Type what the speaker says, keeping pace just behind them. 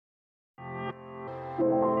What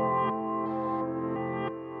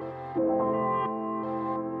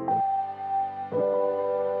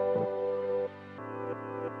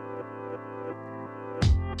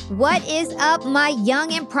is up, my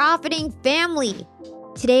young and profiting family?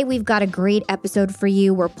 Today, we've got a great episode for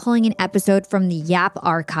you. We're pulling an episode from the YAP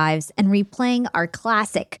archives and replaying our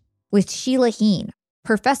classic with Sheila Heen,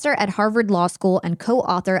 professor at Harvard Law School and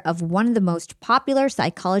co-author of one of the most popular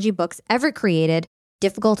psychology books ever created,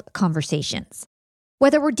 Difficult Conversations.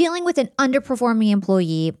 Whether we're dealing with an underperforming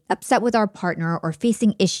employee, upset with our partner, or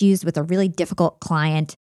facing issues with a really difficult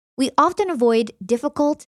client, we often avoid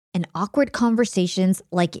difficult and awkward conversations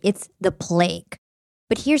like it's the plague.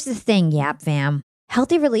 But here's the thing, Yap fam.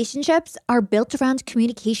 Healthy relationships are built around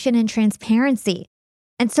communication and transparency.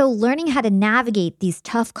 And so learning how to navigate these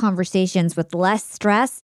tough conversations with less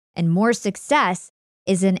stress and more success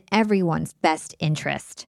is in everyone's best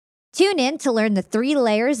interest. Tune in to learn the 3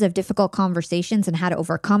 layers of difficult conversations and how to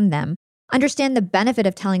overcome them. Understand the benefit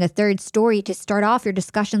of telling a third story to start off your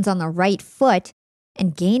discussions on the right foot,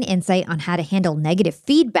 and gain insight on how to handle negative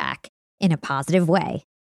feedback in a positive way.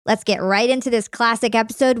 Let's get right into this classic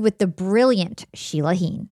episode with the brilliant Sheila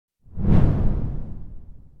Heen.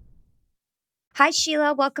 Hi,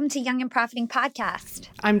 Sheila. Welcome to Young and Profiting Podcast.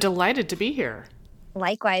 I'm delighted to be here.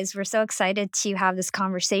 Likewise, we're so excited to have this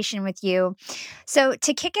conversation with you. So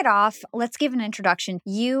to kick it off, let's give an introduction.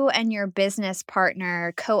 You and your business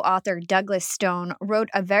partner, co-author Douglas Stone, wrote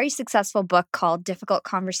a very successful book called Difficult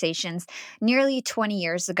Conversations nearly 20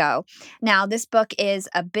 years ago. Now, this book is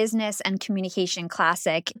a business and communication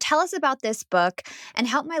classic. Tell us about this book and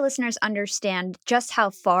help my listeners understand just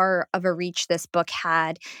how far of a reach this book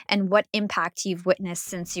had and what impact you've witnessed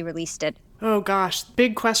since you released it. Oh gosh,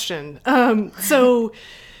 big question. When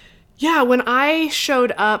I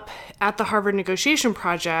showed up at the Harvard Negotiation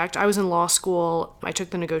Project, I was in law school. I took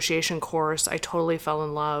the negotiation course. I totally fell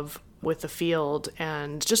in love with the field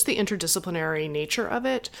and just the interdisciplinary nature of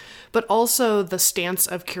it, but also the stance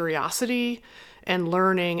of curiosity and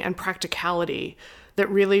learning and practicality that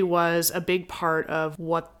really was a big part of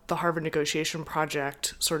what the Harvard Negotiation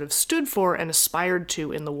Project sort of stood for and aspired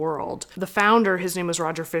to in the world. The founder, his name was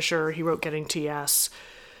Roger Fisher, he wrote Getting TS,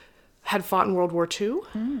 had fought in World War II.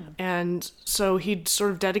 And so he'd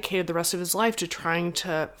sort of dedicated the rest of his life to trying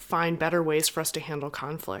to find better ways for us to handle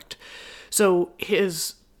conflict. So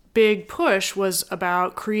his big push was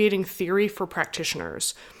about creating theory for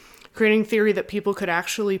practitioners, creating theory that people could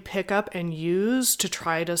actually pick up and use to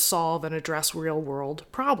try to solve and address real-world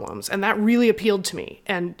problems. And that really appealed to me.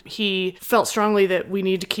 And he felt strongly that we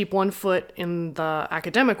need to keep one foot in the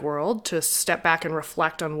academic world to step back and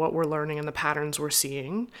reflect on what we're learning and the patterns we're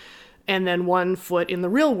seeing. And then one foot in the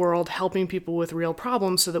real world, helping people with real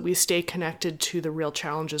problems so that we stay connected to the real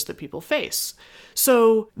challenges that people face.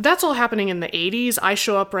 So that's all happening in the 80s. I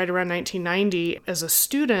show up right around 1990 as a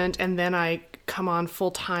student, and then I come on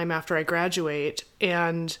full time after I graduate.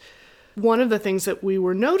 And one of the things that we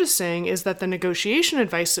were noticing is that the negotiation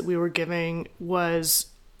advice that we were giving was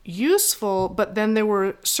useful, but then there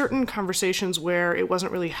were certain conversations where it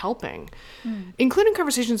wasn't really helping, including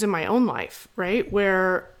conversations in my own life, right?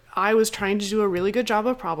 Where I was trying to do a really good job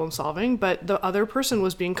of problem solving, but the other person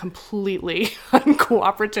was being completely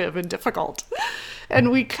uncooperative and difficult.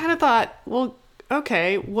 And we kind of thought, well,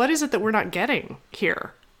 okay, what is it that we're not getting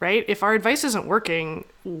here? Right? If our advice isn't working,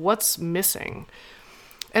 what's missing?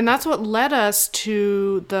 And that's what led us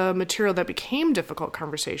to the material that became Difficult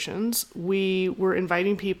Conversations. We were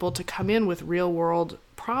inviting people to come in with real world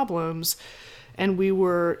problems, and we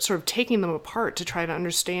were sort of taking them apart to try to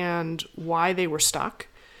understand why they were stuck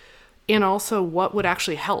and also what would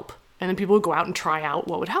actually help. And then people would go out and try out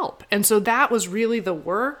what would help. And so that was really the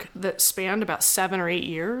work that spanned about 7 or 8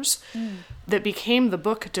 years that became the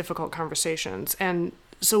book Difficult Conversations. And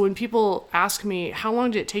so when people ask me, how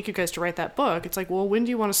long did it take you guys to write that book? It's like, well, when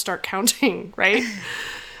do you want to start counting, right?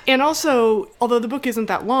 And also, although the book isn't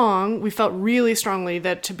that long, we felt really strongly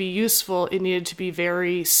that to be useful, it needed to be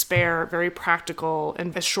very spare, very practical,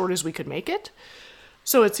 and as short as we could make it.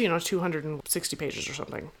 So it's, 260 pages or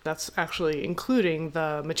something. That's actually including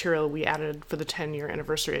the material we added for the 10-year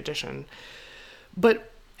anniversary edition. But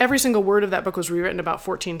every single word of that book was rewritten about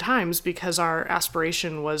 14 times because our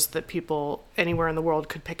aspiration was that people anywhere in the world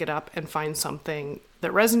could pick it up and find something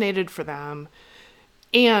that resonated for them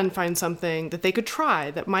and find something that they could try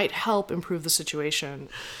that might help improve the situation.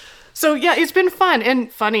 So yeah, it's been fun.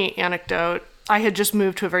 And funny anecdote, I had just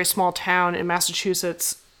moved to a very small town in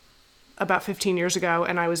Massachusetts about 15 years ago,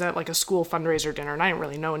 and I was at like a school fundraiser dinner, and I didn't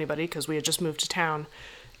really know anybody because we had just moved to town.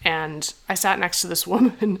 And I sat next to this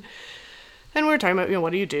woman, and we were talking about,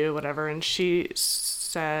 what do you do, whatever. And she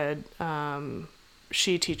said,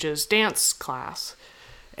 she teaches dance class.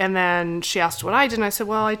 And then she asked what I did, and I said,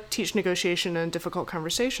 well, I teach negotiation and difficult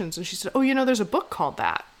conversations. And she said, oh, there's a book called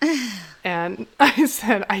that. And I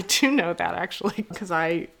said, I do know that, actually, because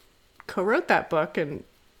I co-wrote that book. And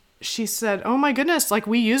she said, oh, my goodness, like,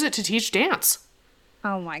 we use it to teach dance.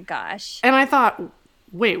 Oh, my gosh. And I thought,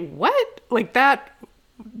 wait, what? Like, that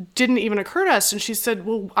didn't even occur to us. And she said,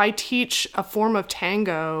 well, I teach a form of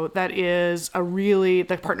tango that is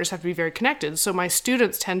the partners have to be very connected. So my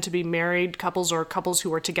students tend to be married couples or couples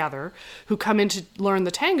who are together who come in to learn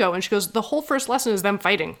the tango. And she goes, the whole first lesson is them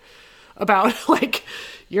fighting about, like,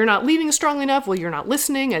 you're not leading strongly enough. Well, you're not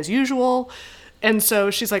listening as usual. And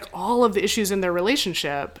so she's like, all of the issues in their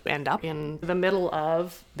relationship end up in the middle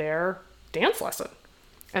of their dance lesson.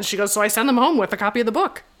 And she goes, so I send them home with a copy of the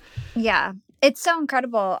book. Yeah. It's so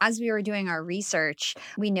incredible. As we were doing our research,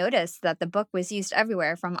 we noticed that the book was used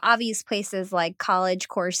everywhere, from obvious places like college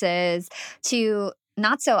courses to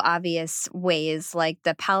not so obvious ways like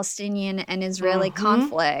the Palestinian and Israeli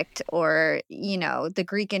conflict, or, the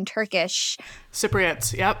Greek and Turkish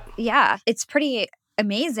Cypriots. Yep. Yeah. It's pretty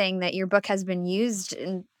amazing that your book has been used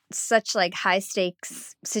in such like high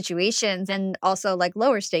stakes situations and also like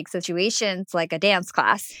lower stakes situations like a dance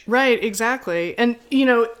class. Right, exactly. And,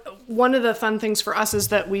 one of the fun things for us is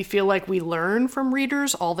that we feel like we learn from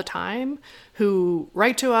readers all the time who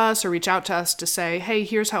write to us or reach out to us to say, hey,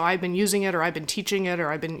 here's how I've been using it, or I've been teaching it, or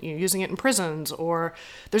I've been using it in prisons, or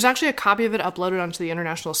there's actually a copy of it uploaded onto the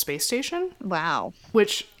International Space Station. Wow.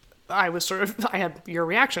 Which I had your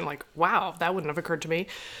reaction, like, wow, that wouldn't have occurred to me.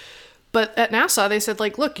 But at NASA, they said,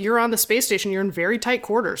 like, look, you're on the space station. You're in very tight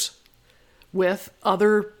quarters with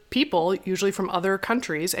other people, usually from other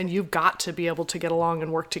countries, and you've got to be able to get along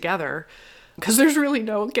and work together because there's really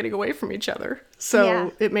no getting away from each other.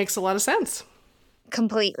 So It makes a lot of sense.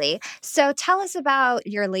 Completely. So tell us about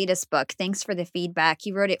your latest book. Thanks for the feedback.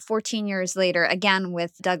 You wrote it 14 years later, again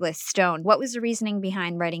with Douglas Stone. What was the reasoning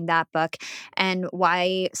behind writing that book, and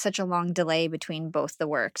why such a long delay between both the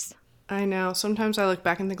works? I know. Sometimes I look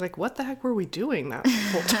back and think, like, what the heck were we doing that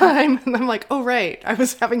whole time? And I'm like, oh, right. I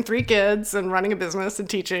was having 3 kids and running a business and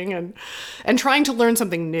teaching and trying to learn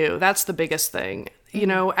something new. That's the biggest thing.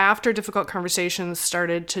 After Difficult Conversations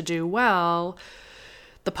started to do well,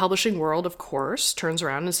 the publishing world, of course, turns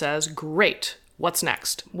around and says, great, what's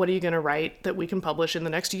next? What are you going to write that we can publish in the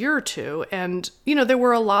next year or two? And, there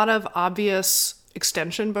were a lot of obvious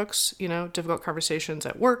extension books, Difficult Conversations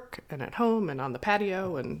at work and at home and on the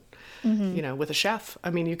patio and with a chef. I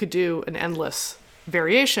mean, you could do an endless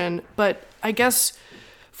variation, but I guess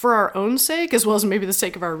for our own sake, as well as maybe the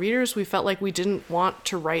sake of our readers, we felt like we didn't want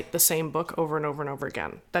to write the same book over and over and over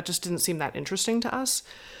again. That just didn't seem that interesting to us.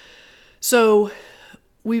 So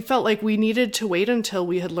we felt like we needed to wait until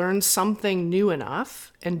we had learned something new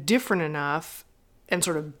enough and different enough and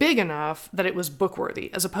sort of big enough that it was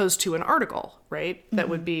book-worthy, as opposed to an article, right? That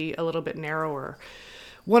would be a little bit narrower.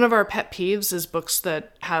 One of our pet peeves is books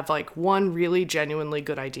that have like one really genuinely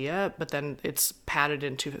good idea, but then it's padded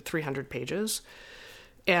into 300 pages.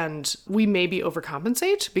 And we maybe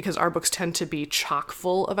overcompensate because our books tend to be chock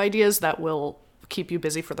full of ideas that will keep you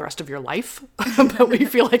busy for the rest of your life. But we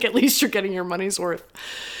feel like at least you're getting your money's worth.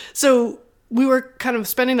 So we were kind of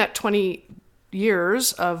spending that 20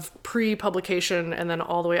 years of pre-publication and then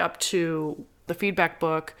all the way up to the feedback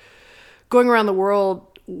book, going around the world,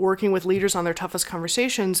 working with leaders on their toughest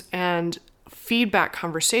conversations, and feedback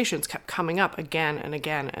conversations kept coming up again and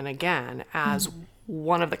again and again as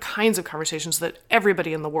one of the kinds of conversations that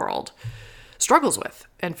everybody in the world struggles with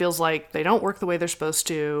and feels like they don't work the way they're supposed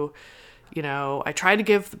to. I try to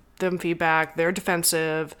give them feedback, they're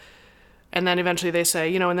defensive, and then eventually they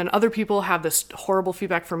say, and then other people have this horrible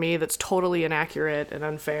feedback for me that's totally inaccurate and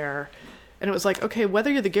unfair. And it was like, okay, whether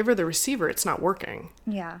you're the giver or the receiver, it's not working.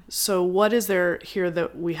 Yeah. So what is there here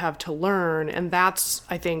that we have to learn? And that's,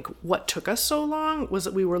 I think, what took us so long, was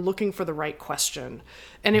that we were looking for the right question.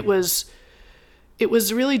 And it was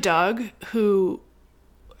really Doug who,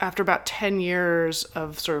 after about 10 years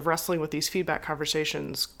of sort of wrestling with these feedback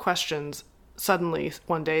conversations, questions, suddenly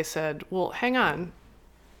one day said, well, hang on.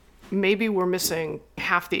 Maybe we're missing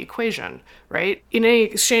half the equation, right? In any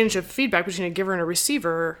exchange of feedback between a giver and a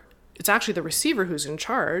receiver, it's actually the receiver who's in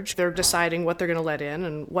charge. They're deciding what they're going to let in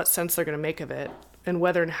and what sense they're going to make of it and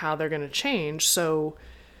whether and how they're going to change. So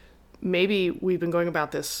maybe we've been going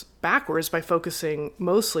about this backwards by focusing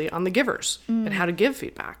mostly on the givers and how to give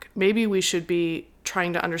feedback. Maybe we should be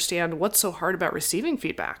trying to understand what's so hard about receiving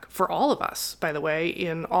feedback for all of us, by the way,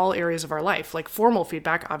 in all areas of our life, like formal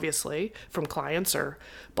feedback, obviously, from clients or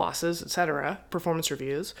bosses, etc., performance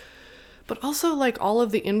reviews, but also like all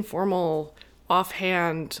of the informal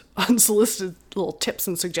offhand, unsolicited little tips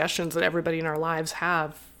and suggestions that everybody in our lives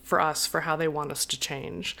have for us for how they want us to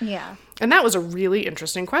change. Yeah. And that was a really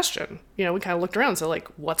interesting question. We kind of looked around and said, like,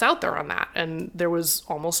 what's out there on that? And there was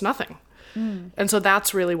almost nothing. And so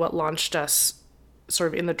that's really what launched us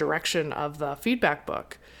sort of in the direction of the feedback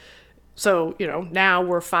book. So, now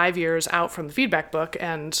we're 5 years out from the feedback book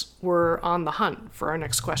and we're on the hunt for our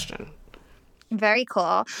next question. Very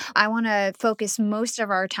cool. I want to focus most of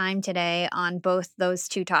our time today on both those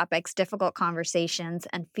two topics, difficult conversations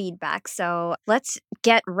and feedback. So let's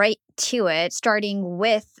get right to it, starting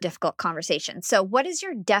with difficult conversations. So what is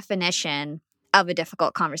your definition of a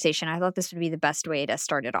difficult conversation? I thought this would be the best way to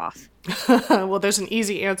start it off. Well, there's an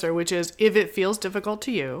easy answer, which is if it feels difficult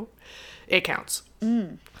to you, it counts.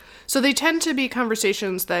 So they tend to be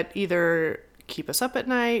conversations that either keep us up at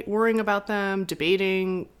night, worrying about them,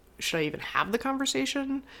 debating, should I even have the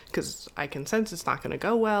conversation? Because I can sense it's not going to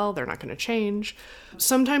go well. They're not going to change.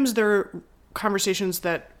 Sometimes they're conversations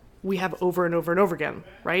that we have over and over and over again,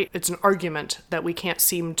 right? It's an argument that we can't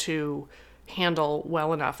seem to handle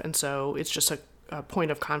well enough. And so it's just a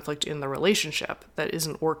point of conflict in the relationship that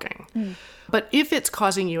isn't working. But if it's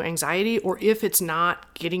causing you anxiety, or if it's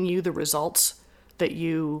not getting you the results that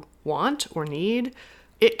you want or need,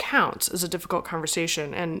 it counts as a difficult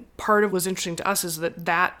conversation. And part of what's interesting to us is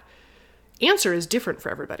that answer is different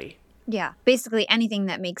for everybody. Yeah. Basically anything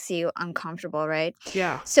that makes you uncomfortable, right?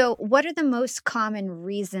 Yeah. So what are the most common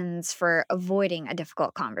reasons for avoiding a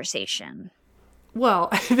difficult conversation? Well,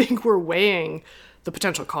 I think we're weighing the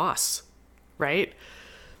potential costs, right?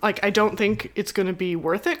 Like, I don't think it's going to be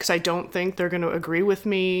worth it because I don't think they're going to agree with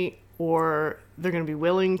me, or they're going to be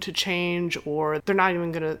willing to change, or they're not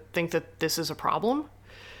even going to think that this is a problem.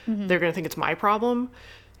 They're going to think it's my problem.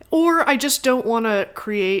 Or I just don't want to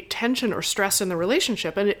create tension or stress in the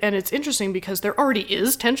relationship. And it's interesting because there already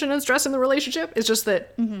is tension and stress in the relationship. It's just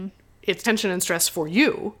that it's tension and stress for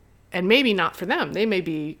you and maybe not for them. They may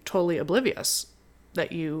be totally oblivious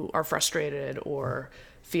that you are frustrated or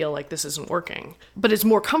feel like this isn't working. But it's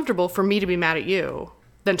more comfortable for me to be mad at you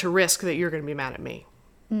than to risk that you're going to be mad at me.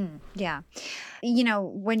 Yeah.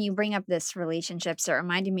 When you bring up this relationships, it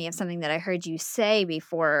reminded me of something that I heard you say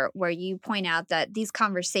before, where you point out that these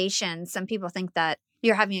conversations, some people think that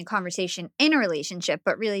you're having a conversation in a relationship,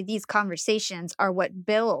 but really these conversations are what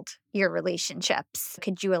build your relationships.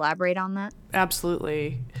 Could you elaborate on that?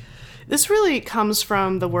 Absolutely. This really comes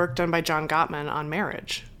from the work done by John Gottman on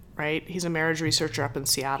marriage, right? He's a marriage researcher up in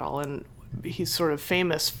Seattle, and he's sort of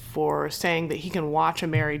famous for saying that he can watch a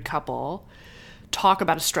married couple talk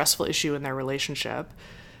about a stressful issue in their relationship.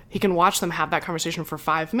 He can watch them have that conversation for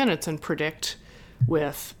 5 minutes and predict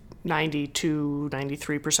with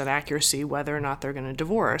 93% accuracy whether or not they're going to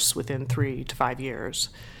divorce within 3 to 5 years.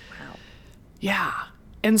 Wow. Yeah.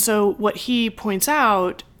 And so what he points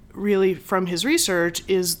out really from his research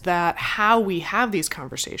is that how we have these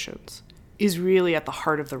conversations is really at the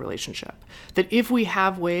heart of the relationship. That if we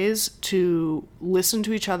have ways to listen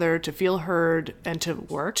to each other, to feel heard, and to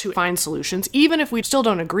work to find solutions, even if we still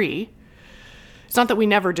don't agree, it's not that we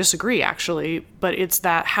never disagree, actually, but it's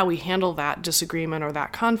that how we handle that disagreement or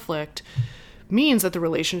that conflict means that the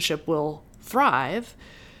relationship will thrive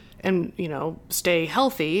and, stay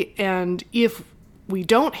healthy. And if we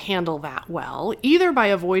don't handle that well, either by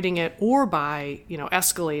avoiding it or by,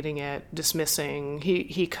 escalating it, dismissing.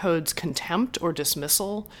 He codes contempt or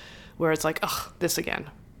dismissal, where it's like, ugh, this again,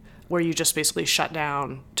 where you just basically shut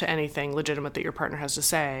down to anything legitimate that your partner has to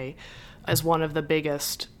say, as one of the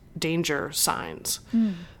biggest danger signs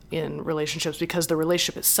in relationships, because the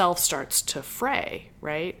relationship itself starts to fray,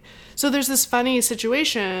 right? So there's this funny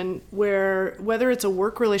situation where whether it's a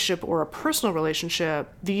work relationship or a personal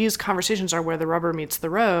relationship, these conversations are where the rubber meets the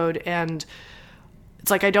road. And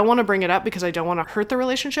it's like, I don't want to bring it up because I don't want to hurt the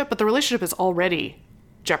relationship, but the relationship is already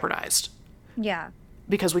jeopardized. Yeah.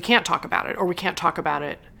 Because we can't talk about it, or we can't talk about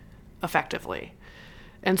it effectively.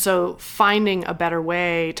 And so finding a better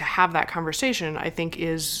way to have that conversation, I think,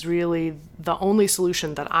 is really the only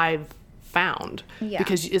solution that I've found. Yeah.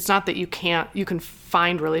 Because it's not that you can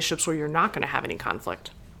find relationships where you're not going to have any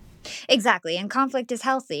conflict. Exactly. And conflict is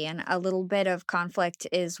healthy. And a little bit of conflict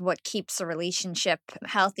is what keeps a relationship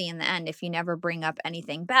healthy in the end. If you never bring up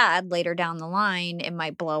anything bad later down the line, it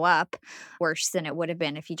might blow up worse than it would have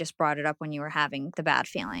been if you just brought it up when you were having the bad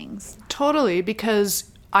feelings. Totally.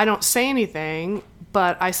 Because I don't say anything,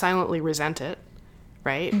 but I silently resent it,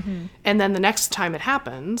 right? Mm-hmm. And then the next time it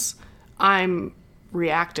happens, I'm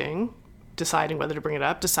reacting, deciding whether to bring it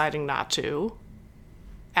up, deciding not to,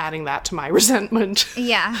 adding that to my resentment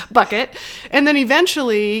bucket. And then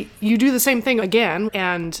eventually you do the same thing again,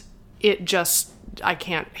 and it just I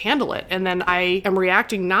can't handle it. And then I am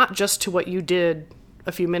reacting not just to what you did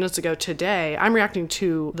a few minutes ago today, I'm reacting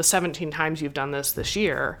to the 17 times you've done this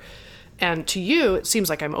year. And to you, it seems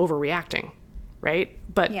like I'm overreacting, right?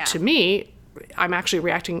 But to me, I'm actually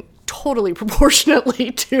reacting totally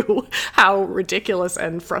proportionately to how ridiculous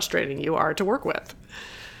and frustrating you are to work with.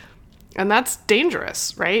 And that's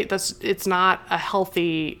dangerous, right? It's not a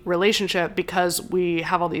healthy relationship because we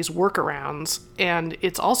have all these workarounds, and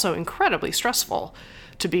it's also incredibly stressful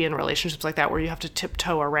to be in relationships like that where you have to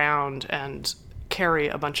tiptoe around and carry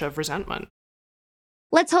a bunch of resentment.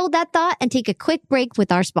 Let's hold that thought and take a quick break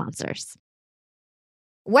with our sponsors.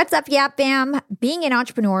 What's up, Yap Fam? Being an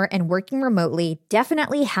entrepreneur and working remotely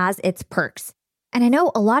definitely has its perks. And I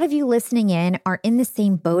know a lot of you listening in are in the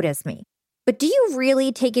same boat as me. But do you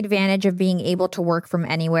really take advantage of being able to work from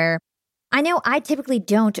anywhere? I know I typically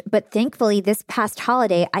don't, but thankfully this past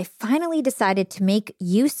holiday, I finally decided to make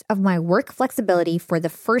use of my work flexibility for the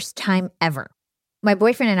first time ever. My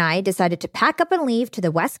boyfriend and I decided to pack up and leave to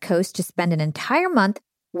the West Coast to spend an entire month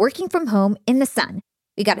working from home in the sun.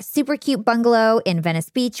 We got a super cute bungalow in Venice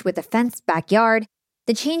Beach with a fenced backyard.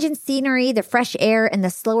 The change in scenery, the fresh air, and the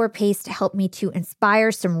slower pace helped me to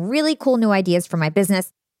inspire some really cool new ideas for my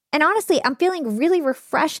business. And honestly, I'm feeling really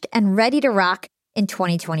refreshed and ready to rock in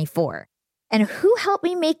 2024. And who helped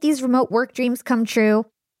me make these remote work dreams come true?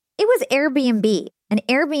 It was Airbnb. And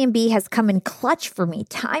Airbnb has come in clutch for me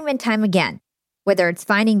time and time again. Whether it's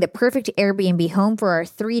finding the perfect Airbnb home for our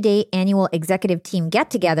 3-day annual executive team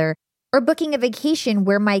get-together, or booking a vacation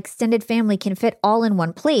where my extended family can fit all in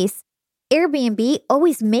one place, Airbnb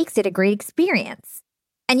always makes it a great experience.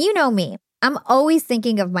 And you know me. I'm always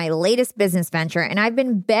thinking of my latest business venture, and I've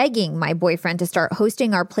been begging my boyfriend to start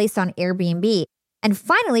hosting our place on Airbnb. And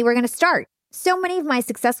finally, we're going to start. So many of my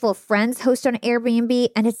successful friends host on Airbnb,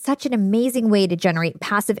 and it's such an amazing way to generate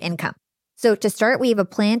passive income. So to start, we have a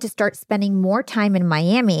plan to start spending more time in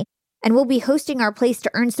Miami, and we'll be hosting our place to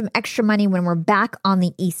earn some extra money when we're back on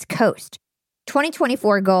the East Coast.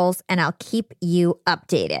 2024 goals, and I'll keep you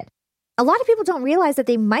updated. A lot of people don't realize that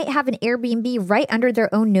they might have an Airbnb right under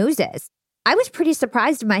their own noses. I was pretty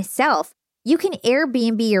surprised myself. You can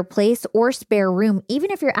Airbnb your place or spare room even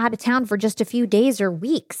if you're out of town for just a few days or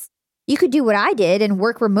weeks. You could do what I did and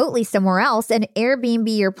work remotely somewhere else and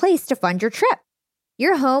Airbnb your place to fund your trip.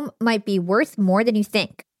 Your home might be worth more than you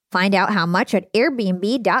think. Find out how much at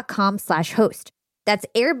airbnb.com/host. That's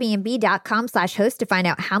airbnb.com/host to find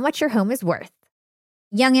out how much your home is worth.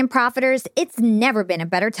 Young and profiters, it's never been a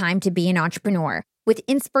better time to be an entrepreneur. With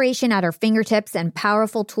inspiration at our fingertips and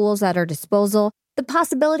powerful tools at our disposal, the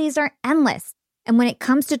possibilities are endless. And when it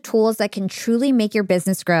comes to tools that can truly make your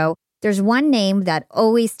business grow, there's one name that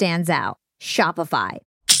always stands out: Shopify.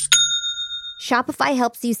 Shopify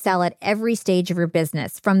helps you sell at every stage of your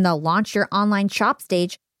business, from the launch your online shop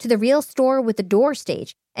stage to the real store with the door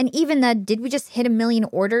stage, and even the did we just hit 1 million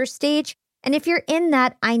orders stage? And if you're in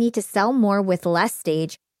that I need to sell more with less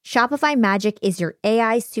stage, Shopify Magic is your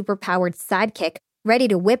AI superpowered sidekick, ready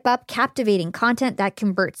to whip up captivating content that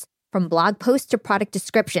converts from blog posts to product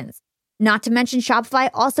descriptions. Not to mention,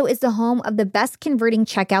 Shopify also is the home of the best converting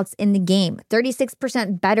checkouts in the game,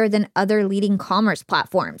 36% better than other leading commerce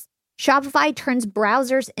platforms. Shopify turns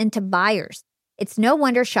browsers into buyers. It's no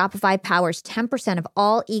wonder Shopify powers 10% of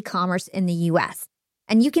all e-commerce in the US.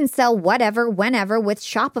 And you can sell whatever, whenever with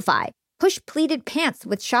Shopify. Push pleated pants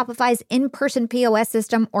with Shopify's in-person POS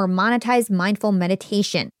system, or monetize mindful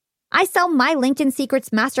meditation. I sell my LinkedIn Secrets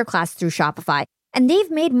Masterclass through Shopify, and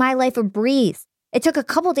they've made my life a breeze. It took a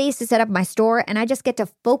couple days to set up my store, and I just get to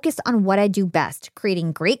focus on what I do best,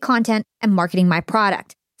 creating great content and marketing my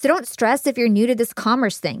product. So don't stress if you're new to this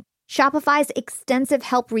commerce thing. Shopify's extensive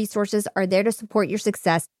help resources are there to support your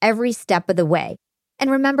success every step of the way.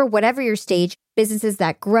 And remember, whatever your stage, businesses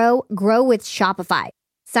that grow with Shopify.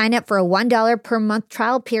 Sign up for a $1 per month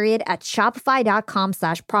trial period at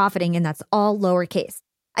shopify.com/profiting, and that's all lowercase.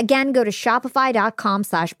 Again, go to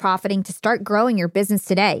shopify.com/profiting to start growing your business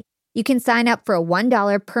today. You can sign up for a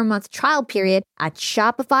 $1 per month trial period at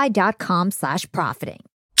shopify.com/profiting.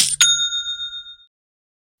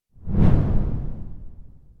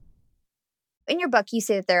 In your book, you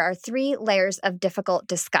say that there are 3 layers of difficult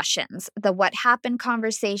discussions: the what happened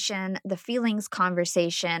conversation, the feelings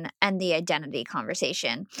conversation, and the identity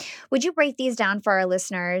conversation. Would you break these down for our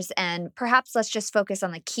listeners? And perhaps let's just focus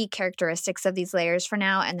on the key characteristics of these layers for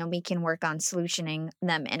now, and then we can work on solutioning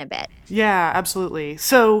them in a bit. Yeah, absolutely.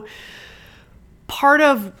 So part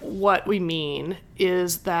of what we mean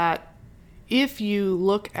is that if you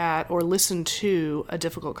look at or listen to a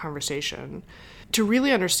difficult conversation, to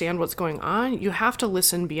really understand what's going on, you have to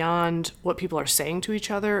listen beyond what people are saying to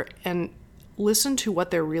each other and listen to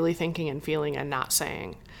what they're really thinking and feeling and not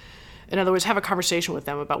saying. In other words, have a conversation with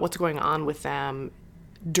them about what's going on with them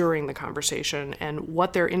during the conversation and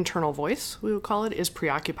what their internal voice, we would call it, is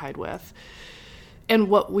preoccupied with. And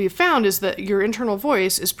what we've found is that your internal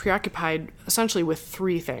voice is preoccupied essentially with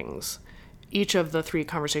three things, each of the three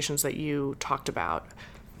conversations that you talked about.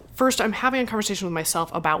 First, I'm having a conversation with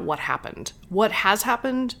myself about what happened, what has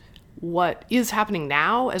happened, what is happening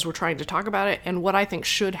now as we're trying to talk about it, and what I think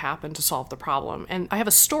should happen to solve the problem. And I have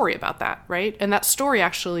a story about that, right? And that story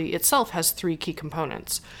actually itself has three key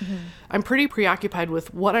components. Mm-hmm. I'm pretty preoccupied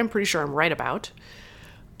with what I'm pretty sure I'm right about,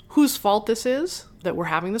 whose fault this is that we're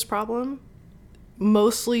having this problem,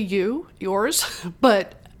 mostly yours,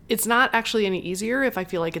 but it's not actually any easier if I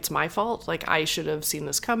feel like it's my fault. Like I should have seen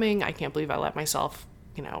this coming. I can't believe I let myself,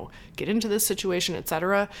 get into this situation,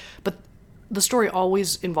 etc. But the story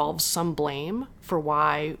always involves some blame for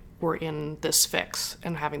why we're in this fix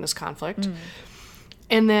and having this conflict. Mm.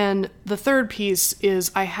 And then the third piece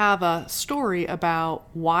is I have a story about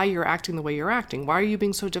why you're acting the way you're acting. Why are you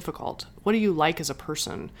being so difficult? What do you like as a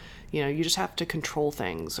person? You just have to control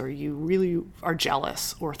things, or you really are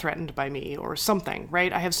jealous or threatened by me or something,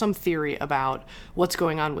 right? I have some theory about what's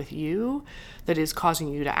going on with you that is causing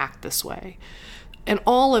you to act this way. And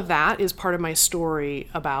all of that is part of my story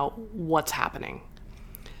about what's happening.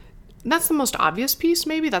 And that's the most obvious piece,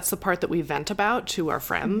 maybe. That's the part that we vent about to our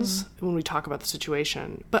friends when we talk about the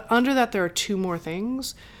situation. But under that, there are two more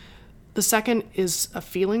things. The second is a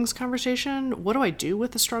feelings conversation. What do I do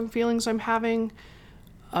with the strong feelings I'm having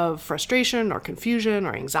of frustration or confusion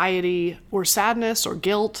or anxiety or sadness or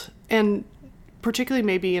guilt? And particularly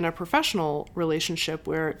maybe in a professional relationship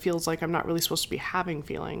where it feels like I'm not really supposed to be having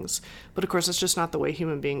feelings. But of course, it's just not the way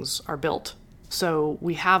human beings are built. So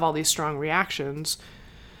we have all these strong reactions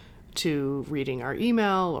to reading our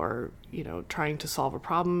email or, trying to solve a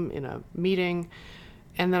problem in a meeting.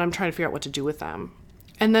 And then I'm trying to figure out what to do with them.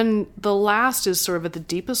 And then the last is sort of at the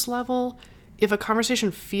deepest level. If a conversation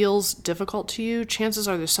feels difficult to you, chances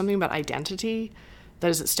are there's something about identity that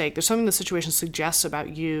is at stake. There's something the situation suggests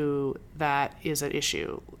about you that is at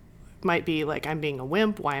issue. It might be like, I'm being a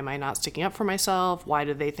wimp. Why am I not sticking up for myself? Why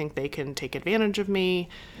do they think they can take advantage of me?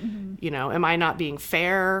 Mm-hmm. Am I not being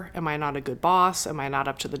fair? Am I not a good boss? Am I not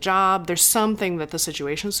up to the job? There's something that the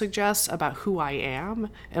situation suggests about who I am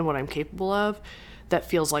and what I'm capable of that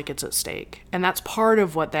feels like it's at stake. And that's part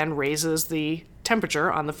of what then raises the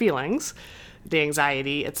temperature on the feelings, the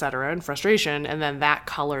anxiety, et cetera, and frustration, and then that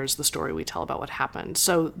colors the story we tell about what happened.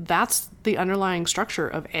 So that's the underlying structure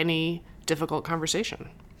of any difficult conversation.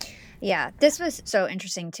 Yeah, this was so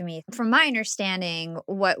interesting to me. From my understanding,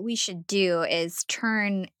 what we should do is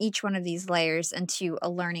turn each one of these layers into a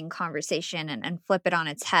learning conversation and flip it on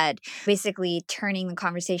its head, basically turning the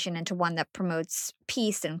conversation into one that promotes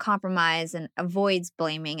peace and compromise and avoids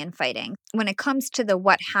blaming and fighting. When it comes to the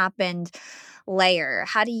what happened layer,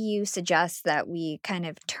 how do you suggest that we kind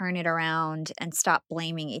of turn it around and stop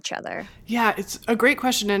blaming each other? Yeah, it's a great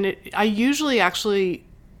question. And I usually actually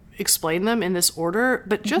explain them in this order,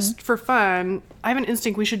 but just for fun, I have an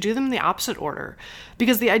instinct we should do them in the opposite order,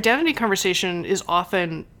 because the identity conversation is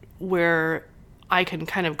often where I can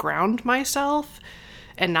kind of ground myself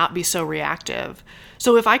and not be so reactive.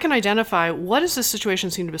 So if I can identify what does this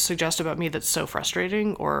situation seem to suggest about me that's so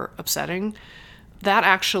frustrating or upsetting, that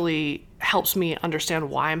actually helps me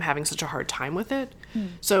understand why I'm having such a hard time with it.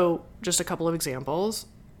 So just a couple of examples.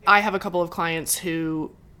 I have a couple of clients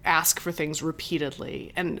who ask for things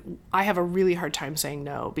repeatedly, and I have a really hard time saying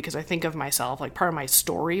no, because I think of myself, like part of my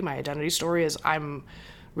story, my identity story, is I'm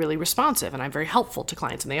really responsive and I'm very helpful to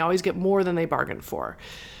clients, and they always get more than they bargained for.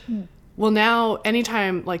 Well, now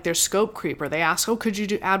anytime like there's scope creep, or they ask, oh, could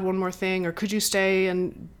you add one more thing, or could you stay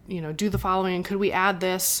and do the following, and could we add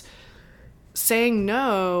this? Saying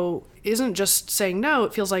no isn't just saying no.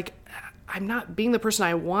 It feels like I'm not being the person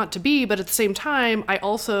I want to be, but at the same time, I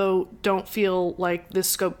also don't feel like this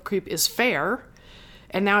scope creep is fair.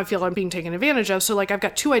 And now I feel I'm being taken advantage of. So like I've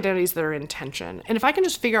got two identities that are in tension. And if I can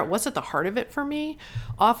just figure out what's at the heart of it for me,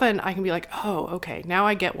 often I can be like, oh, okay, now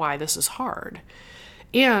I get why this is hard.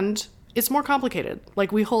 And it's more complicated.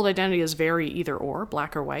 Like we hold identity as very either or,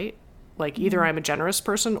 black or white. Like either I'm a generous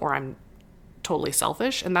person or I'm totally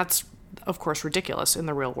selfish. And that's, of course, ridiculous in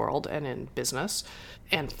the real world and in business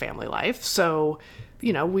and family life. So,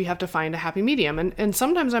 we have to find a happy medium. And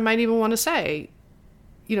sometimes I might even want to say,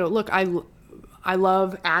 look, I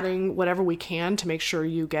love adding whatever we can to make sure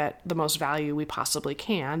you get the most value we possibly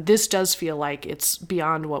can. This does feel like it's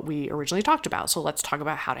beyond what we originally talked about. So let's talk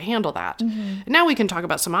about how to handle that. And now we can talk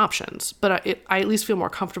about some options, but I at least feel more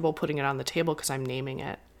comfortable putting it on the table because I'm naming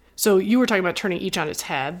it. So you were talking about turning each on its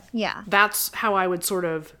head. Yeah. That's how I would sort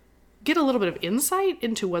of get a little bit of insight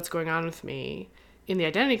into what's going on with me in the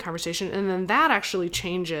identity conversation. And then that actually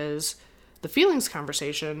changes the feelings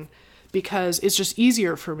conversation, because it's just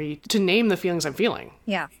easier for me to name the feelings I'm feeling.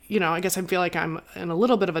 Yeah. I guess I feel like I'm in a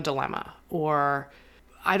little bit of a dilemma, or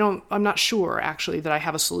I'm not sure actually that I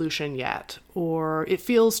have a solution yet, or it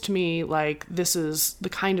feels to me like this is the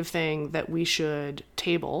kind of thing that we should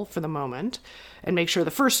table for the moment and make sure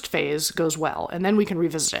the first phase goes well, and then we can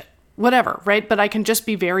revisit it, whatever, right? But I can just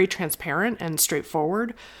be very transparent and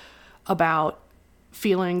straightforward about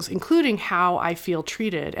feelings, including how I feel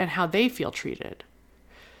treated and how they feel treated,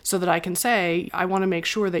 so that I can say, I want to make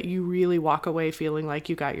sure that you really walk away feeling like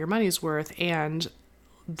you got your money's worth, and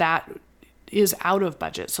that is out of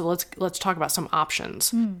budget. So let's talk about some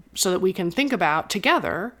options so that we can think about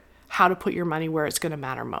together how to put your money where it's going to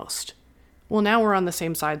matter most. Well, now we're on the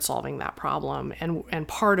same side solving that problem, and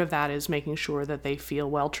part of that is making sure that they feel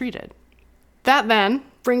well treated. That then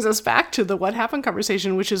brings us back to the what happened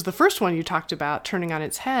conversation, which is the first one you talked about, turning on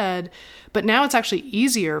its head. But now it's actually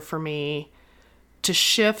easier for me to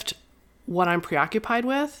shift what I'm preoccupied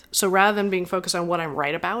with. So rather than being focused on what I'm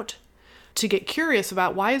right about, to get curious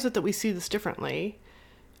about why is it that we see this differently,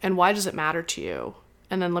 and why does it matter to you?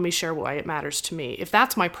 And then let me share why it matters to me. If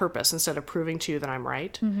that's my purpose, instead of proving to you that I'm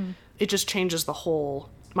right, it just changes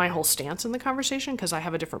my whole stance in the conversation, because I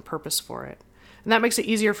have a different purpose for it. And that makes it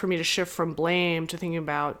easier for me to shift from blame to thinking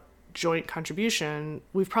about joint contribution.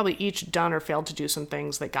 We've probably each done or failed to do some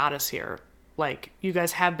things that got us here. Like, you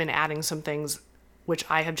guys have been adding some things which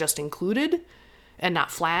I have just included and not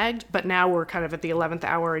flagged, but now we're kind of at the 11th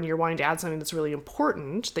hour and you're wanting to add something that's really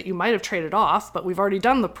important that you might have traded off, but we've already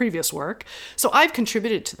done the previous work. So I've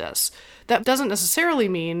contributed to this. That doesn't necessarily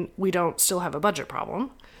mean we don't still have a budget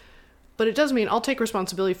problem, but it does mean I'll take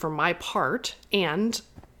responsibility for my part, and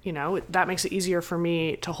that makes it easier for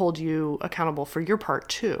me to hold you accountable for your part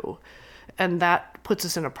too. And that puts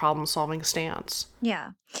us in a problem-solving stance.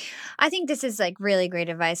 Yeah. I think this is like really great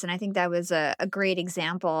advice. And I think that was a great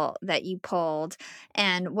example that you pulled.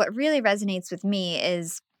 And what really resonates with me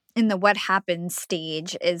is in the what happens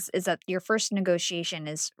stage is that your first negotiation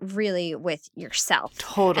is really with yourself.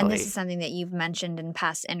 Totally. And this is something that you've mentioned in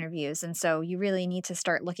past interviews. And so you really need to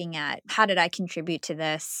start looking at, how did I contribute to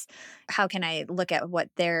this? How can I look at what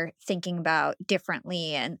they're thinking about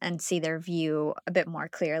differently and see their view a bit more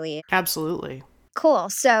clearly? Absolutely. Cool.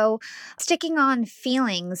 So sticking on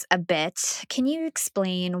feelings a bit, can you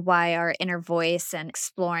explain why our inner voice and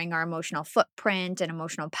exploring our emotional footprint and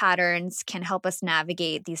emotional patterns can help us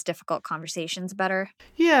navigate these difficult conversations better?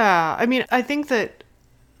 Yeah. I mean, I think that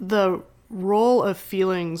the role of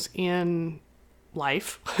feelings in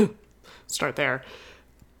life, start there,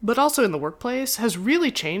 but also in the workplace, has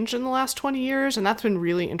really changed in the last 20 years. And that's been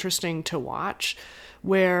really interesting to watch,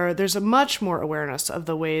 where there's a much more awareness of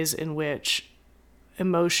the ways in which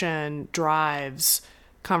emotion drives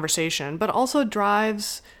conversation, but also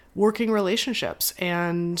drives working relationships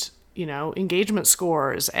and, engagement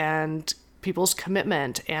scores and people's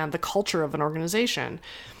commitment and the culture of an organization.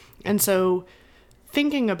 And so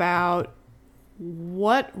thinking about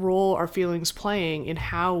what role are feelings playing in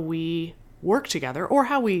how we work together or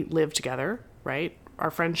how we live together, right? Our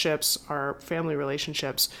friendships, our family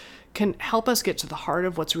relationships can help us get to the heart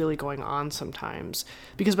of what's really going on sometimes.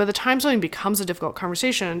 Because by the time something becomes a difficult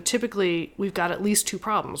conversation, typically we've got at least two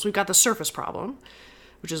problems. We've got the surface problem,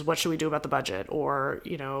 which is what should we do about the budget, or,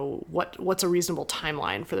 what's a reasonable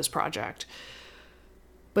timeline for this project.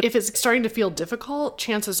 But if it's starting to feel difficult,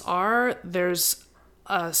 chances are there's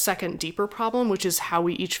a second deeper problem, which is how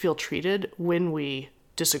we each feel treated when we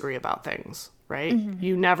disagree about things, right? Mm-hmm.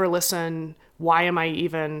 You never listen. Why am I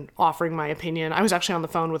even offering my opinion? I was actually on the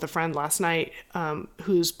phone with a friend last night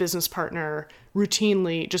whose business partner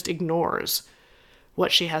routinely just ignores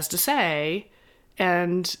what she has to say.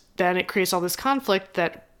 And then it creates all this conflict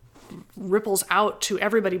that ripples out to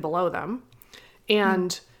everybody below them.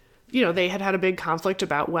 And, they had a big conflict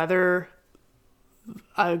about whether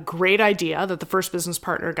a great idea that the first business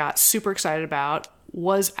partner got super excited about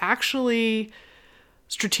was actually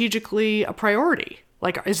strategically a priority.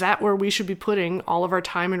 Like, is that where we should be putting all of our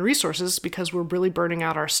time and resources, because we're really burning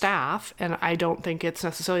out our staff? And I don't think it's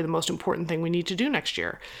necessarily the most important thing we need to do next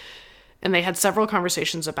year. And they had several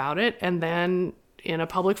conversations about it. And then in a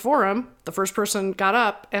public forum, the first person got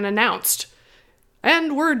up and announced,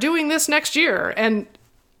 and we're doing this next year. And,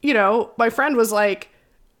 my friend was like,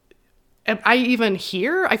 am I even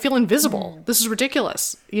here? I feel invisible. This is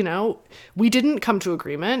ridiculous. We didn't come to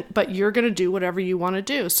agreement, but you're going to do whatever you want to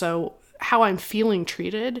do. So how I'm feeling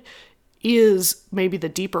treated is maybe the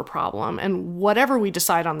deeper problem. And whatever we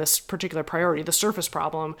decide on this particular priority, the surface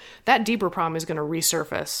problem, that deeper problem is going to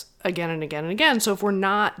resurface again and again and again. So if we're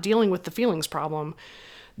not dealing with the feelings problem,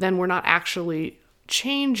 then we're not actually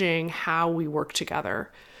changing how we work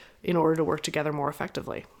together in order to work together more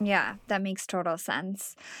effectively. Yeah, that makes total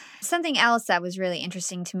sense. Something else that was really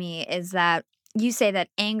interesting to me is that you say that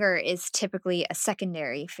anger is typically a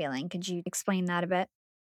secondary feeling. Could you explain that a bit?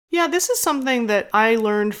 Yeah, this is something that I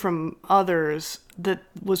learned from others that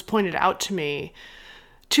was pointed out to me.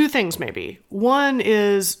 Two things maybe. One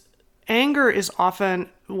is anger is often,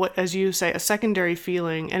 what, as you say, a secondary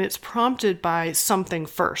feeling, and it's prompted by something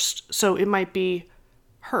first. So it might be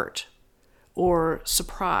hurt or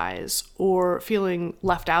surprise or feeling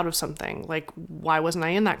left out of something. Like, why wasn't I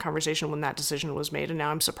in that conversation when that decision was made? And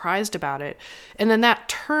now I'm surprised about it. And then that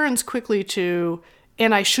turns quickly to,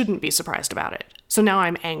 and I shouldn't be surprised about it. So now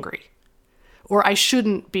I'm angry. Or I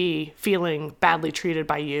shouldn't be feeling badly treated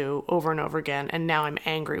by you over and over again, and now I'm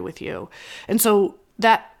angry with you. And so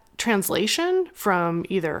that translation from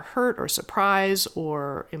either hurt or surprise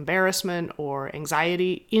or embarrassment or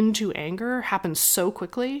anxiety into anger happens so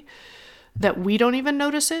quickly that we don't even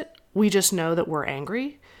notice it. We just know that we're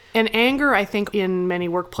angry. And anger, I think, in many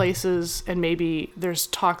workplaces, and maybe there's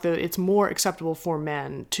talk that it's more acceptable for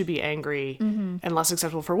men to be angry and less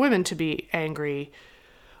acceptable for women to be angry.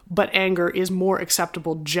 But anger is more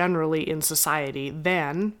acceptable generally in society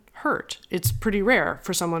than hurt. It's pretty rare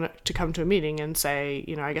for someone to come to a meeting and say,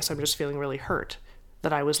 I guess I'm just feeling really hurt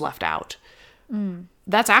that I was left out.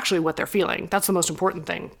 That's actually what they're feeling. That's the most important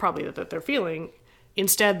thing, probably, that they're feeling.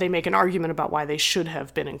 Instead, they make an argument about why they should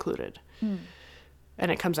have been included. And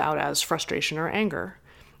it comes out as frustration or anger.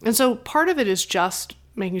 And so part of it is just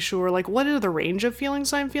making sure, like, what are the range of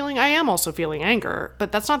feelings I'm feeling? I am also feeling anger,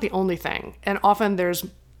 but that's not the only thing. And often there's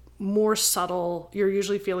more subtle, you're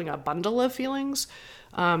usually feeling a bundle of feelings,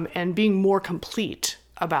 and being more complete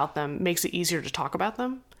about them makes it easier to talk about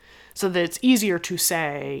them. So that it's easier to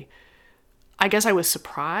say, I guess I was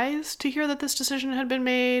surprised to hear that this decision had been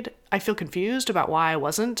made. I feel confused about why I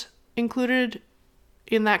wasn't included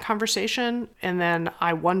in that conversation. And then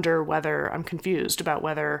I wonder whether I'm confused about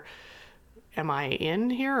whether, am I in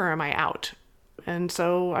here or am I out? And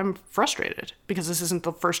so I'm frustrated because this isn't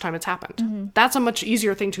the first time it's happened. That's a much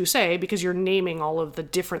easier thing to say because you're naming all of the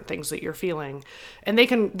different things that you're feeling. And they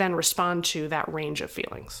can then respond to that range of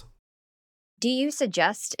feelings. Do you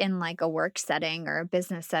suggest in like a work setting or a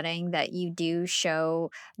business setting that you do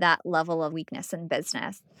show that level of weakness in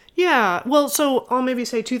business? Yeah, well, so I'll maybe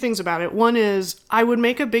say two things about it. One is I would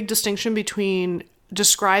make a big distinction between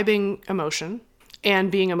describing emotion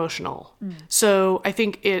and being emotional. So I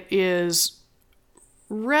think it is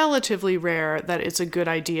relatively rare that it's a good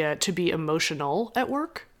idea to be emotional at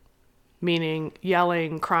work, meaning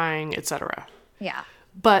yelling, crying, etc. Yeah.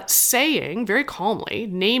 But saying very calmly,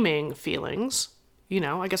 naming feelings,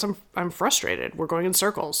 I guess I'm frustrated. We're going in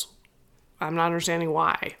circles. I'm not understanding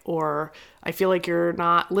why. Or I feel like you're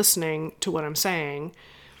not listening to what I'm saying.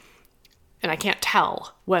 And I can't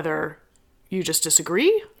tell whether you just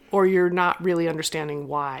disagree or you're not really understanding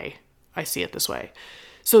why I see it this way.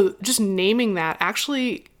 So just naming that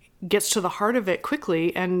actually gets to the heart of it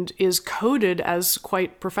quickly and is coded as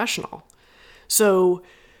quite professional. So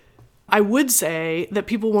I would say that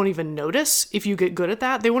people won't even notice if you get good at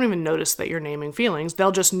that. They won't even notice that you're naming feelings.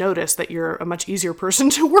 They'll just notice that you're a much easier person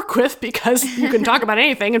to work with because you can talk about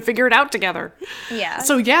anything and figure it out together. Yeah.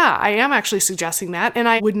 So yeah, I am actually suggesting that. And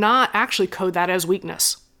I would not actually code that as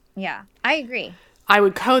weakness. Yeah, I agree. I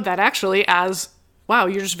would code that actually as, wow,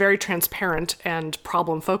 you're just very transparent and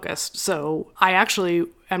problem focused. So I actually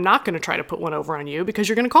am not going to try to put one over on you because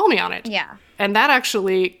you're going to call me on it. Yeah. And that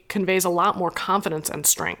actually conveys a lot more confidence and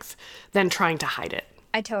strength than trying to hide it.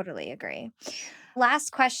 I totally agree.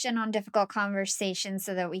 Last question on difficult conversations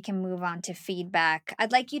so that we can move on to feedback.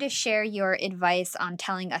 I'd like you to share your advice on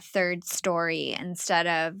telling a third story instead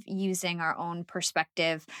of using our own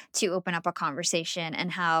perspective to open up a conversation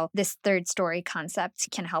and how this third story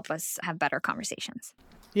concept can help us have better conversations.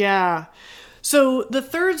 Yeah. So the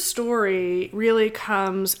third story really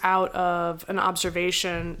comes out of an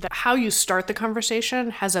observation that how you start the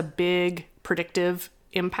conversation has a big predictive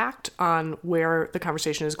impact on where the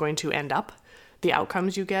conversation is going to end up, the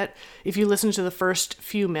outcomes you get. If you listen to the first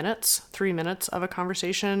few minutes, 3 minutes of a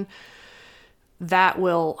conversation, that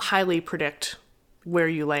will highly predict where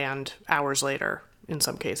you land hours later in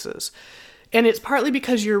some cases. And it's partly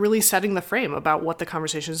because you're really setting the frame about what the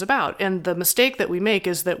conversation is about. And the mistake that we make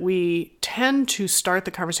is that we tend to start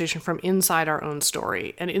the conversation from inside our own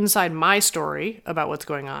story. And inside my story about what's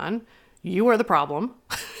going on, you are the problem.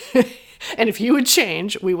 And if you would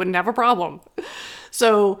change, we wouldn't have a problem.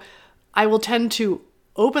 So I will tend to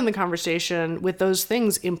open the conversation with those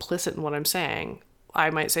things implicit in what I'm saying. I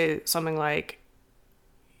might say something like,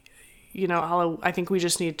 Hala, I think we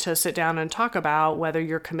just need to sit down and talk about whether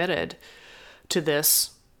you're committed to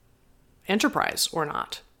this enterprise or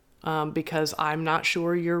not. Because I'm not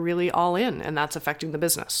sure you're really all in, and that's affecting the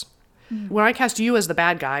business. When I cast you as the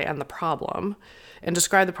bad guy and the problem and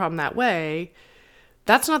describe the problem that way,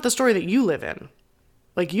 that's not the story that you live in.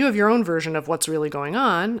 Like, you have your own version of what's really going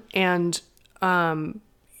on, and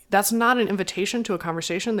that's not an invitation to a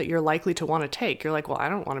conversation that you're likely to want to take. You're like, well, I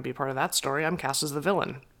don't want to be part of that story. I'm cast as the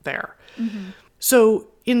villain there. So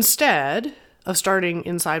instead of starting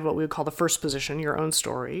inside what we would call the first position, your own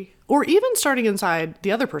story, or even starting inside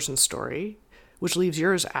the other person's story, which leaves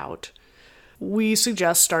yours out, we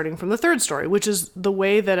suggest starting from the third story, which is the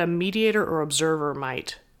way that a mediator or observer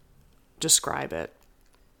might describe it.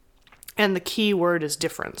 And the key word is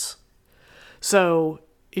difference. So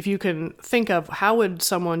if you can think of how would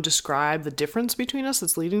someone describe the difference between us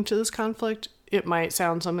that's leading to this conflict, it might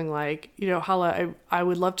sound something like, Hala, I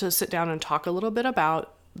would love to sit down and talk a little bit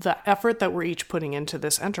about the effort that we're each putting into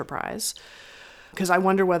this enterprise. Because I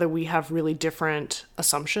wonder whether we have really different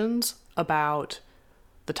assumptions about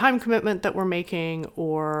the time commitment that we're making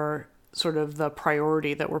or sort of the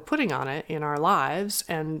priority that we're putting on it in our lives.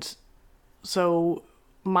 And so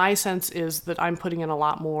my sense is that I'm putting in a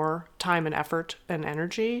lot more time and effort and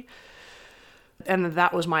energy. And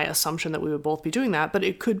that was my assumption that we would both be doing that. But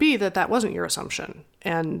it could be that that wasn't your assumption.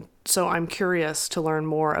 And so I'm curious to learn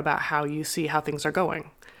more about how you see how things are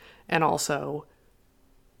going. And also,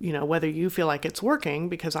 whether you feel like it's working,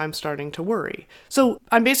 because I'm starting to worry. So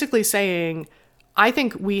I'm basically saying, I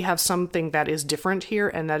think we have something that is different here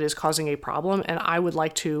and that is causing a problem. And I would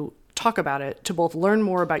like to talk about it, to both learn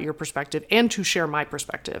more about your perspective and to share my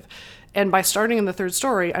perspective. And by starting in the third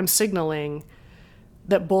story, I'm signaling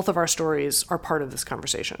that both of our stories are part of this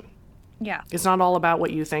conversation. Yeah. It's not all about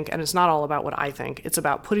what you think, and it's not all about what I think. It's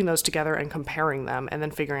about putting those together and comparing them and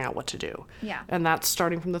then figuring out what to do. Yeah. And that's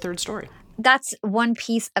starting from the third story. That's one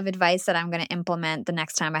piece of advice that I'm going to implement the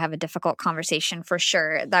next time I have a difficult conversation, for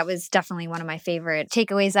sure. That was definitely one of my favorite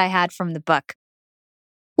takeaways I had from the book.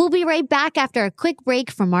 We'll be right back after a quick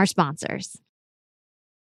break from our sponsors.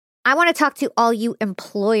 I want to talk to all you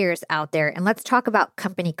employers out there, and let's talk about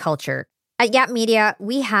company culture. At Yap Media,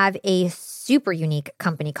 we have a super unique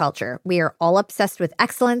company culture. We are all obsessed with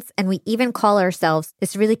excellence, and we even call ourselves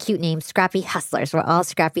this really cute name, Scrappy Hustlers. We're all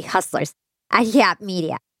Scrappy Hustlers at Yap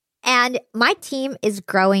Media. And my team is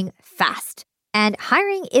growing fast. And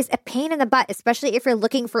hiring is a pain in the butt, especially if you're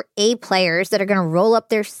looking for A players that are going to roll up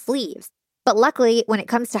their sleeves. But luckily, when it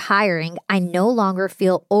comes to hiring, I no longer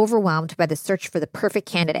feel overwhelmed by the search for the perfect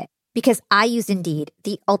candidate because I use Indeed,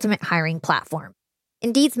 the ultimate hiring platform.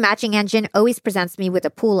 Indeed's matching engine always presents me with a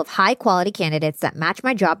pool of high-quality candidates that match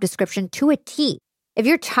my job description to a T. If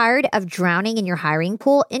you're tired of drowning in your hiring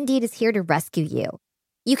pool, Indeed is here to rescue you.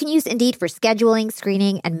 You can use Indeed for scheduling,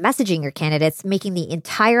 screening, and messaging your candidates, making the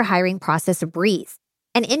entire hiring process a breeze.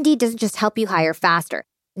 And Indeed doesn't just help you hire faster.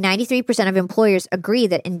 93% of employers agree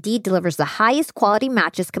that Indeed delivers the highest quality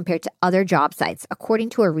matches compared to other job sites, according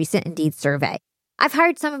to a recent Indeed survey. I've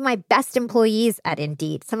hired some of my best employees at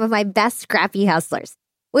Indeed, some of my best scrappy hustlers.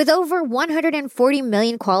 With over 140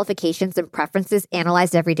 million qualifications and preferences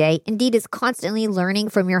analyzed every day, Indeed is constantly learning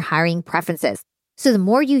from your hiring preferences. So the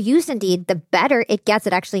more you use Indeed, the better it gets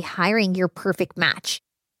at actually hiring your perfect match.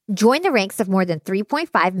 Join the ranks of more than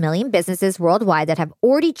 3.5 million businesses worldwide that have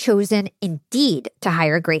already chosen Indeed to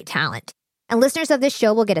hire great talent. And listeners of this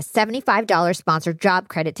show will get a $75 sponsored job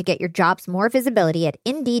credit to get your jobs more visibility at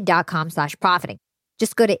Indeed.com/profiting.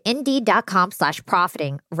 Just go to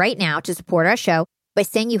Indeed.com/profiting right now to support our show by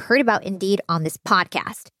saying you heard about Indeed on this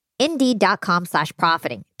podcast.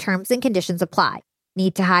 Indeed.com/profiting. Terms and conditions apply.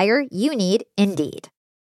 Need to hire? You need Indeed.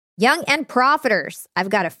 Young and profiters, I've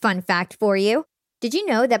got a fun fact for you. Did you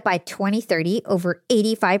know that by 2030, over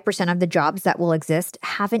 85% of the jobs that will exist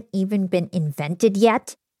haven't even been invented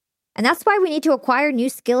yet? And that's why we need to acquire new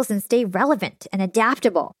skills and stay relevant and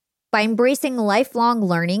adaptable. By embracing lifelong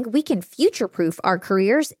learning, we can future-proof our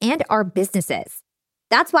careers and our businesses.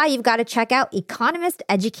 That's why you've got to check out Economist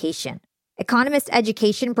Education. Economist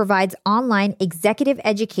Education provides online executive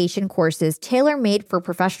education courses tailor-made for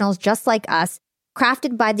professionals just like us,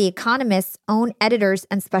 crafted by The Economist's own editors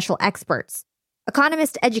and special experts.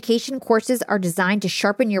 Economist Education courses are designed to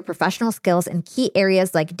sharpen your professional skills in key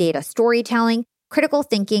areas like data storytelling, critical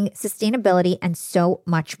thinking, sustainability, and so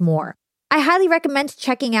much more. I highly recommend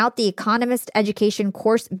checking out the Economist Education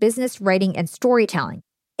course, Business Writing and Storytelling.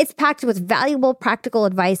 It's packed with valuable practical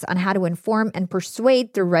advice on how to inform and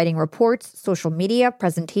persuade through writing reports, social media,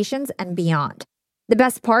 presentations, and beyond. The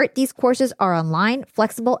best part, these courses are online,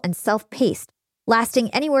 flexible, and self-paced, lasting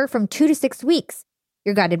anywhere from 2 to 6 weeks.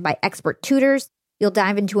 You're guided by expert tutors. You'll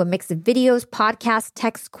dive into a mix of videos, podcasts,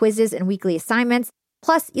 texts, quizzes, and weekly assignments.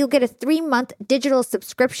 Plus, you'll get a 3-month digital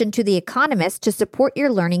subscription to The Economist to support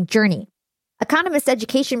your learning journey. Economist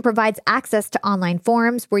Education provides access to online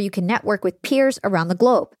forums where you can network with peers around the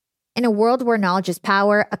globe. In a world where knowledge is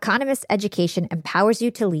power, Economist Education empowers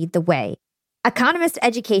you to lead the way. Economist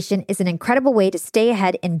Education is an incredible way to stay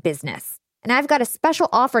ahead in business. And I've got a special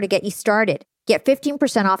offer to get you started. Get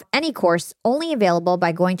 15% off any course, only available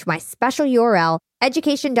by going to my special URL,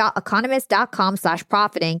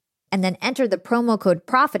 education.economist.com/profiting, and then enter the promo code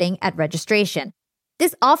profiting at registration.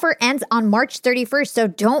 This offer ends on March 31st, so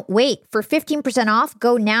don't wait. For 15% off,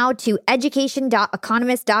 go now to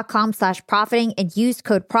education.economist.com/profiting and use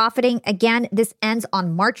code profiting. Again, this ends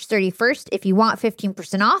on March 31st. If you want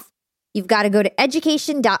 15% off, you've got to go to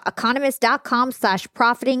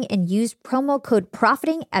education.economist.com/profiting and use promo code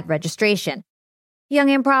profiting at registration. Young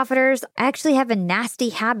and profiters, I actually have a nasty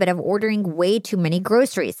habit of ordering way too many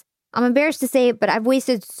groceries. I'm embarrassed to say it, but I've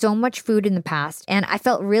wasted so much food in the past, and I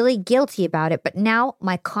felt really guilty about it, but now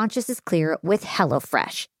my conscience is clear with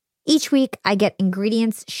HelloFresh. Each week, I get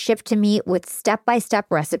ingredients shipped to me with step-by-step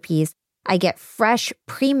recipes. I get fresh,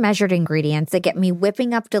 pre-measured ingredients that get me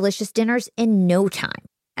whipping up delicious dinners in no time.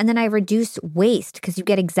 And then I reduce waste because you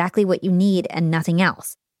get exactly what you need and nothing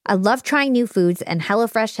else. I love trying new foods, and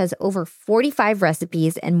HelloFresh has over 45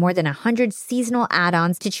 recipes and more than 100 seasonal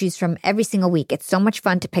add-ons to choose from every single week. It's so much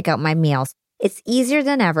fun to pick out my meals. It's easier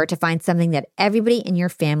than ever to find something that everybody in your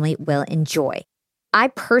family will enjoy. I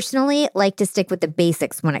personally like to stick with the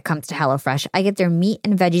basics when it comes to HelloFresh. I get their meat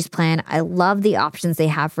and veggies plan. I love the options they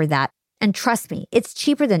have for that. And trust me, it's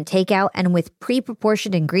cheaper than takeout, and with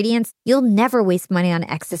pre-proportioned ingredients, you'll never waste money on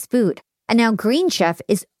excess food. And now Green Chef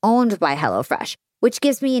is owned by HelloFresh, which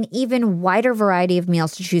gives me an even wider variety of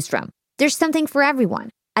meals to choose from. There's something for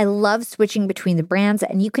everyone. I love switching between the brands,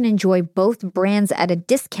 and you can enjoy both brands at a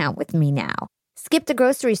discount with me now. Skip the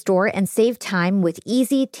grocery store and save time with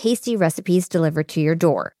easy, tasty recipes delivered to your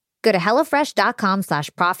door. Go to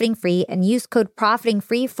HelloFresh.com/profitingfree and use code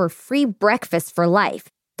profitingfree for free breakfast for life.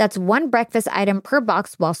 That's one breakfast item per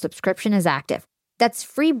box while subscription is active. That's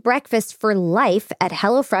free breakfast for life at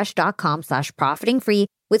HelloFresh.com/profitingfree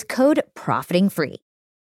with code profitingfree.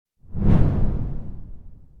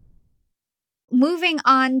 Moving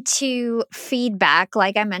on to feedback,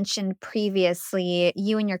 like I mentioned previously,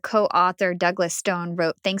 you and your co-author, Douglas Stone,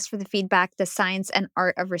 wrote, "Thanks for the feedback, the science and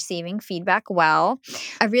art of receiving feedback well."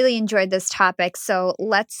 I really enjoyed this topic, so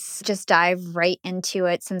let's just dive right into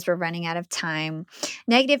it since we're running out of time.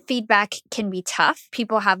 Negative feedback can be tough.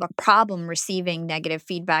 People have a problem receiving negative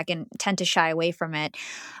feedback and tend to shy away from it.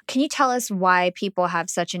 Can you tell us why people have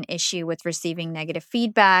such an issue with receiving negative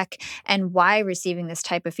feedback and why receiving this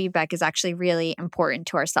type of feedback is actually really important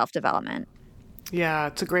to our self-development? Yeah,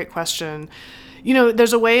 it's a great question. You know,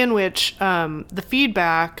 there's a way in which the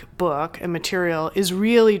feedback book and material is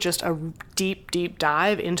really just a deep, deep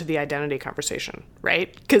dive into the identity conversation,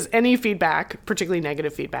 right? Because any feedback, particularly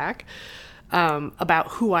negative feedback, about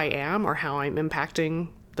who I am or how I'm impacting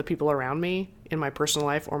the people around me in my personal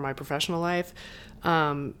life or my professional life,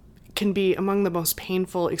 can be among the most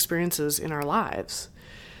painful experiences in our lives.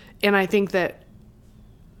 And I think that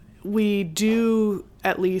we do,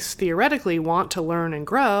 at least theoretically, want to learn and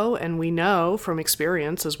grow, and we know from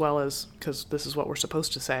experience, as well as, because this is what we're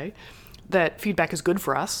supposed to say, that feedback is good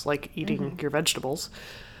for us, like eating your vegetables.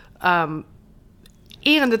 And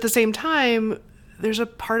at the same time, there's a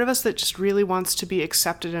part of us that just really wants to be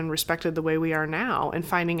accepted and respected the way we are now, and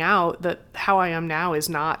finding out that how I am now is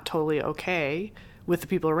not totally okay with the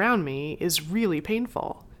people around me is really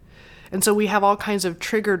painful. And so we have all kinds of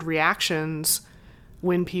triggered reactions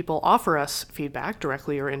when people offer us feedback,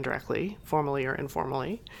 directly or indirectly, formally or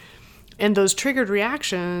informally. And those triggered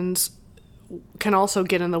reactions can also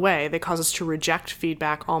get in the way. They cause us to reject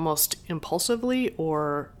feedback almost impulsively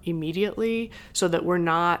or immediately, so that we're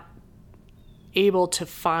not able to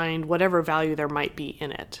find whatever value there might be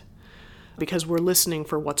in it, because we're listening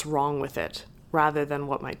for what's wrong with it rather than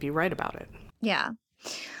what might be right about it. Yeah.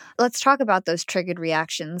 Let's talk about those triggered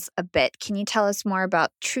reactions a bit. Can you tell us more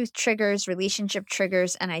about truth triggers, relationship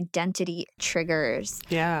triggers, and identity triggers?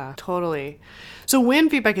 Yeah, totally. So when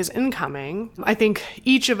feedback is incoming, I think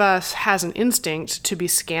each of us has an instinct to be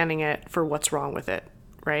scanning it for what's wrong with it,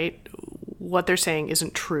 right? What they're saying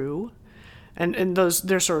isn't true. And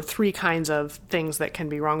there's sort of three kinds of things that can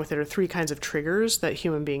be wrong with it, or three kinds of triggers that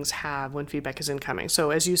human beings have when feedback is incoming.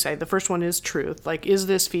 So as you say, the first one is truth. Like, is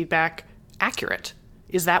this feedback accurate?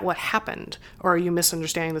 Is that what happened? Or are you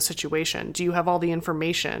misunderstanding the situation? Do you have all the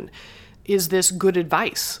information? Is this good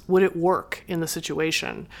advice? Would it work in the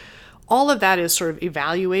situation? All of that is sort of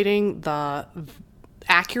evaluating the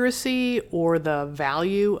accuracy or the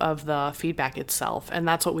value of the feedback itself. And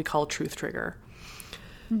that's what we call a truth trigger.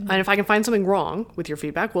 And if I can find something wrong with your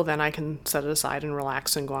feedback, well, then I can set it aside and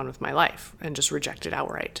relax and go on with my life and just reject it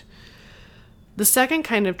outright. The second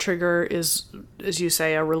kind of trigger is, as you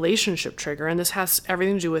say, a relationship trigger. And this has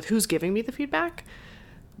everything to do with who's giving me the feedback,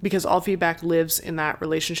 because all feedback lives in that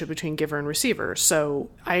relationship between giver and receiver. So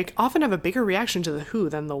I often have a bigger reaction to the who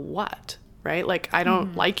than the what, right? Like, I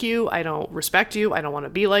don't like you. I don't respect you. I don't want to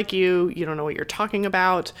be like you. You don't know what you're talking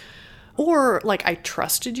about. Or like, I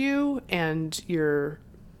trusted you and you're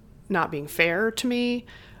not being fair to me.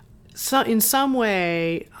 So in some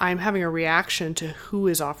way, I'm having a reaction to who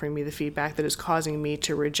is offering me the feedback that is causing me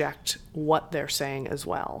to reject what they're saying as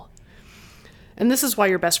well. And this is why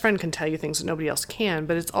your best friend can tell you things that nobody else can,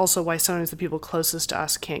 but it's also why sometimes the people closest to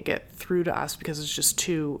us can't get through to us because it's just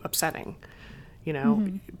too upsetting. You know,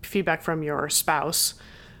 feedback from your spouse,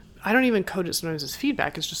 I don't even code it sometimes as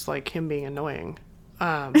feedback. It's just like him being annoying.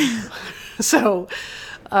 And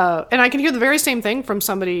I can hear the very same thing from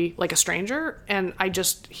somebody like a stranger, and I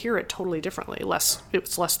just hear it totally differently.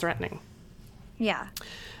 It's less threatening. Yeah.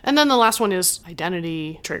 And then the last one is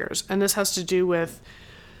identity triggers. And this has to do with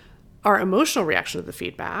our emotional reaction to the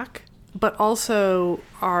feedback, but also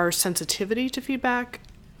our sensitivity to feedback.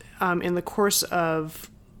 In the course of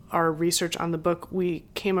our research on the book, we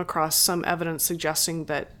came across some evidence suggesting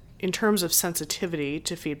that in terms of sensitivity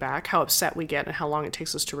to feedback, how upset we get and how long it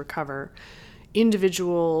takes us to recover,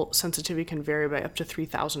 individual sensitivity can vary by up to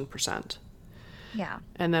 3,000%. Yeah.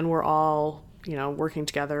 And then we're all, working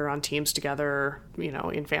together on teams together,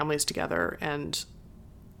 in families together, and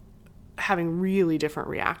having really different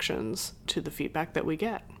reactions to the feedback that we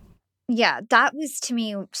get. Yeah, that was to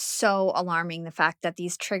me so alarming, the fact that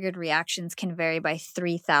these triggered reactions can vary by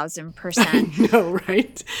 3,000%. I know,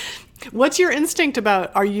 right? What's your instinct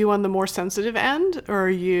about, are you on the more sensitive end or are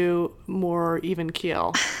you more even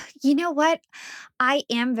keel? You know what? I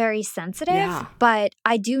am very sensitive, Yeah. but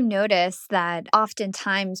I do notice that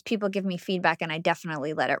oftentimes people give me feedback and I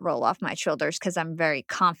definitely let it roll off my shoulders because I'm very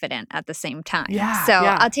confident at the same time. Yeah, So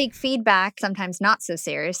yeah. I'll take feedback sometimes not so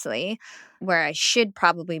seriously, where I should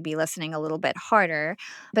probably be listening a little bit harder.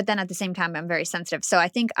 But then at the same time, I'm very sensitive. So I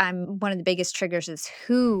think one of the biggest triggers is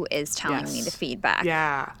who is telling me the feedback.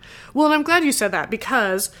 Yeah. Well, and I'm glad you said that,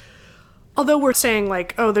 because although we're saying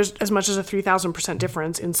like, oh, there's as much as a 3,000%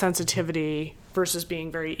 difference in sensitivity versus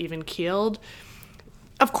being very even keeled,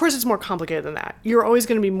 of course it's more complicated than that. You're always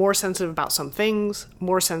going to be more sensitive about some things,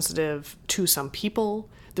 more sensitive to some people.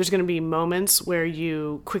 There's going to be moments where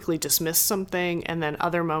you quickly dismiss something, and then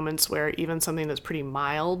other moments where even something that's pretty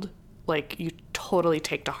mild, like you totally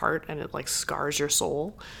take to heart and it like scars your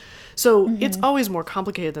soul. So it's always more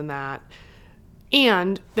complicated than that.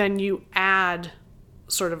 And then you add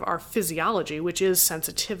sort of our physiology, which is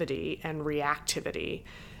sensitivity and reactivity,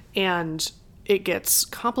 and it gets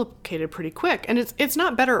complicated pretty quick. And it's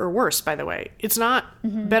not better or worse, by the way. It's not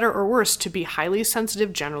better or worse to be highly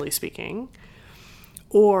sensitive, generally speaking,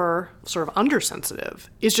 or sort of undersensitive.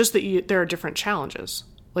 It's just that there are different challenges.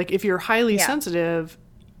 Like if you're highly sensitive,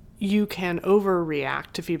 you can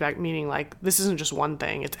overreact to feedback, meaning like, this isn't just one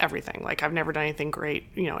thing, it's everything. Like I've never done anything great,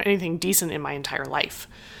 anything decent in my entire life.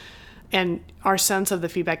 And our sense of the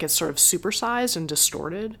feedback gets sort of supersized and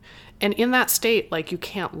distorted. And in that state, like you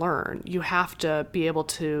can't learn. You have to be able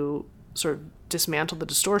to sort of dismantle the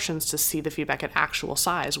distortions to see the feedback at actual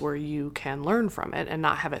size where you can learn from it and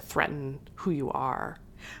not have it threaten who you are.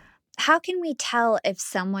 How can we tell if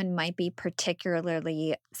someone might be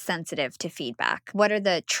particularly sensitive to feedback? What are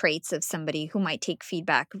the traits of somebody who might take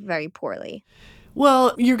feedback very poorly?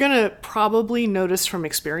 Well, you're going to probably notice from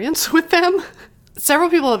experience with them. Several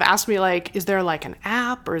people have asked me, like, is there like an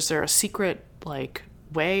app or is there a secret like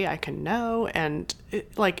way I can know? And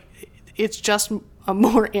it's just a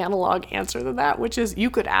more analog answer than that, which is you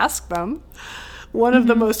could ask them. One of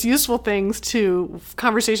the most useful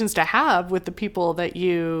conversations to have with the people that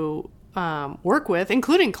you work with,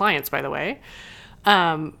 including clients, by the way,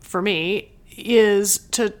 for me, is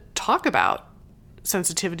to talk about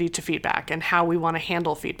sensitivity to feedback and how we want to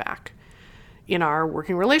handle feedback in our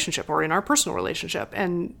working relationship or in our personal relationship,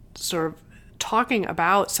 and sort of talking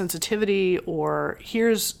about sensitivity, or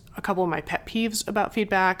here's a couple of my pet peeves about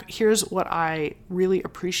feedback. Here's what I really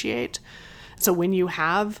appreciate. So when you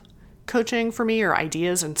have coaching for me or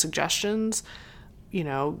ideas and suggestions,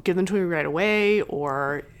 give them to me right away,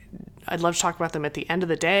 or I'd love to talk about them at the end of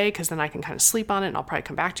the day because then I can kind of sleep on it and I'll probably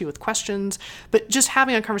come back to you with questions. But just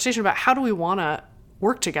having a conversation about how do we want to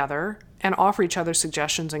work together and offer each other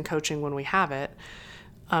suggestions and coaching when we have it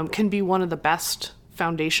can be one of the best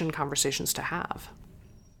foundation conversations to have.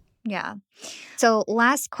 Yeah. So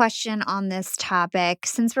last question on this topic.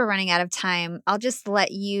 Since we're running out of time, I'll just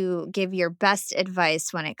let you give your best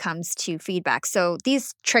advice when it comes to feedback. So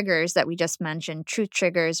these triggers that we just mentioned, truth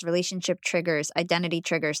triggers, relationship triggers, identity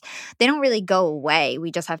triggers, they don't really go away.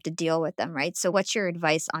 We just have to deal with them, right? So what's your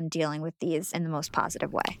advice on dealing with these in the most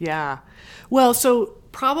positive way? Yeah. Well, so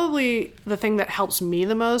probably the thing that helps me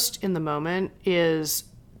the most in the moment is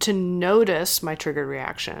to notice my triggered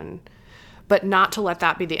reaction, but not to let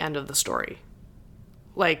that be the end of the story.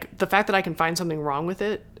 Like, the fact that I can find something wrong with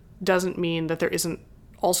it doesn't mean that there isn't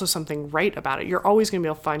also something right about it. You're always going to be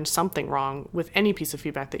able to find something wrong with any piece of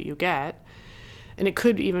feedback that you get. And it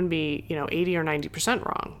could even be, 80 or 90%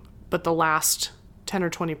 wrong. But the last 10 or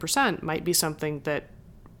 20% might be something that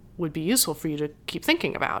would be useful for you to keep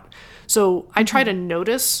thinking about. So I try to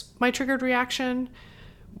notice my triggered reaction,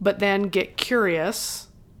 but then get curious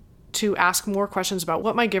to ask more questions about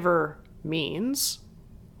what my giver means.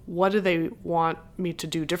 What do they want me to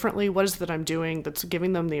do differently? What is it that I'm doing that's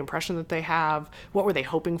giving them the impression that they have? What were they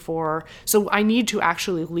hoping for? So I need to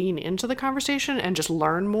actually lean into the conversation and just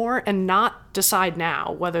learn more and not decide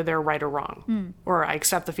now whether they're right or wrong, or I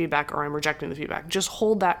accept the feedback or I'm rejecting the feedback. Just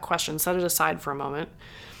hold that question, set it aside for a moment,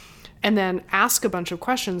 and then ask a bunch of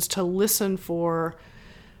questions to listen for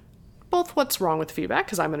both what's wrong with the feedback,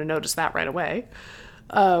 because I'm going to notice that right away,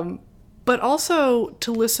 but also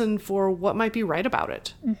to listen for what might be right about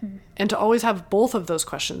it, and to always have both of those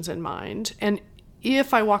questions in mind. And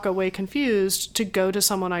if I walk away confused, to go to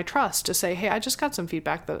someone I trust to say, hey, I just got some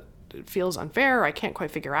feedback that feels unfair. I can't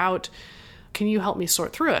quite figure out. Can you help me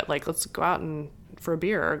sort through it? Like, let's go out and for a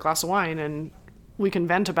beer or a glass of wine and we can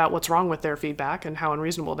vent about what's wrong with their feedback and how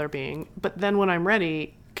unreasonable they're being. But then when I'm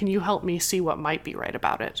ready, can you help me see what might be right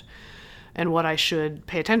about it and what I should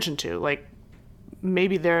pay attention to? Like,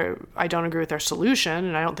 maybe I don't agree with their solution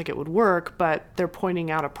and I don't think it would work, but they're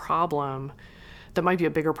pointing out a problem that might be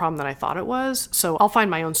a bigger problem than I thought it was. So I'll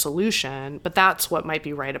find my own solution, but that's what might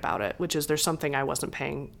be right about it, which is there's something I wasn't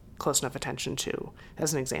paying close enough attention to,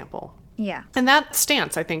 as an example. Yeah. And that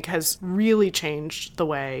stance, I think, has really changed the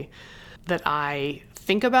way that I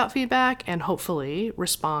think about feedback and hopefully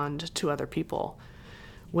respond to other people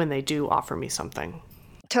when they do offer me something.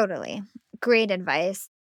 Totally. Great advice.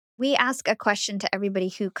 We ask a question to everybody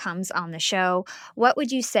who comes on the show. What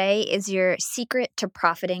would you say is your secret to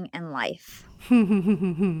profiting in life?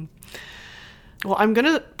 Well, I'm going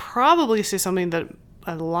to probably say something that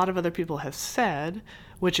a lot of other people have said,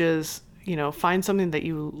 which is, find something that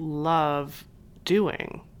you love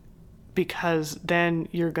doing, because then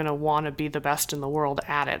you're going to want to be the best in the world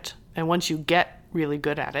at it. And once you get really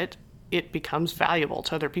good at it, it becomes valuable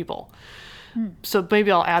to other people. So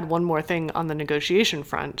maybe I'll add one more thing on the negotiation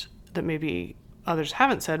front that maybe others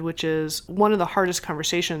haven't said, which is one of the hardest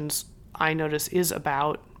conversations I notice is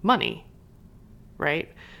about money,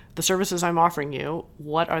 right? The services I'm offering you,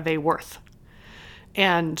 what are they worth?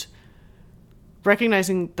 And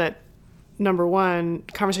recognizing that, number one,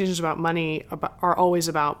 conversations about money are always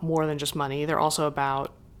about more than just money. They're also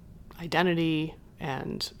about identity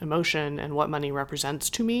and emotion and what money represents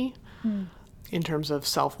to me in terms of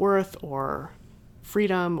self-worth or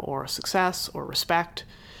freedom or success or respect.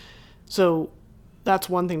 So that's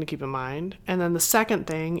one thing to keep in mind. And then the second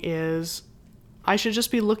thing is I should just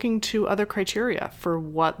be looking to other criteria for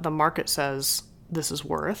what the market says this is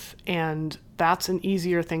worth. And that's an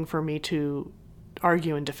easier thing for me to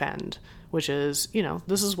argue and defend, which is,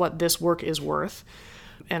 this is what this work is worth.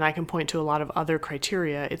 And I can point to a lot of other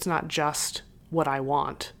criteria. It's not just what I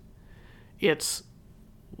want. It's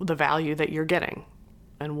the value that you're getting.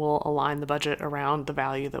 And we'll align the budget around the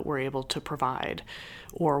value that we're able to provide,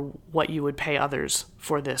 or what you would pay others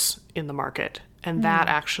for this in the market. And that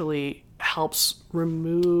actually helps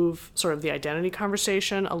remove sort of the identity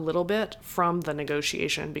conversation a little bit from the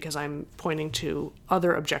negotiation, because I'm pointing to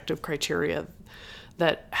other objective criteria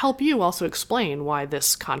that help you also explain why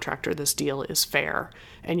this contract or this deal is fair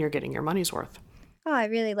and you're getting your money's worth. Oh, I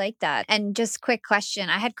really like that. And just quick question.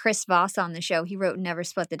 I had Chris Voss on the show. He wrote Never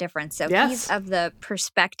Split the Difference. So he's of the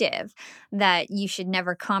perspective that you should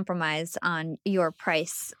never compromise on your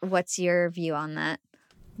price. What's your view on that?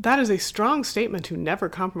 That is a strong statement, to never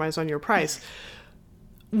compromise on your price.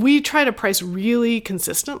 We try to price really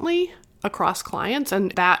consistently, across clients.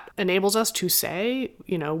 And that enables us to say,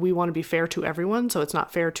 we want to be fair to everyone. So it's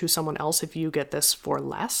not fair to someone else if you get this for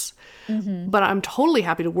less. Mm-hmm. But I'm totally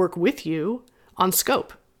happy to work with you on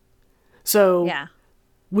scope. So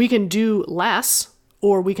we can do less,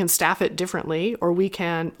 or we can staff it differently, or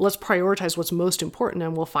let's prioritize what's most important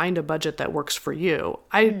and we'll find a budget that works for you.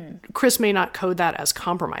 Chris may not code that as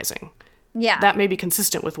compromising. Yeah. That may be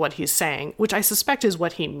consistent with what he's saying, which I suspect is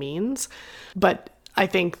what he means. But I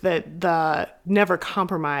think that the never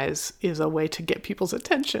compromise is a way to get people's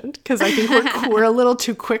attention, because I think we're a little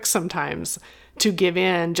too quick sometimes to give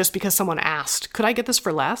in just because someone asked, could I get this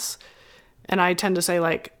for less? And I tend to say,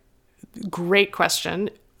 like, great question.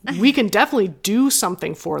 We can definitely do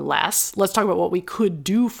something for less. Let's talk about what we could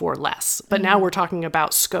do for less. But now we're talking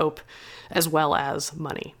about scope as well as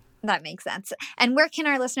money. That makes sense. And where can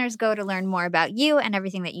our listeners go to learn more about you and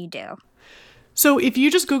everything that you do? So if you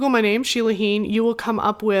just Google my name, Sheila Heen, you will come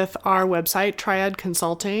up with our website,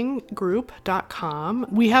 triadconsultinggroup.com.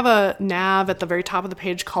 We have a nav at the very top of the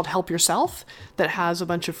page called Help Yourself that has a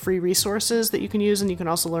bunch of free resources that you can use, and you can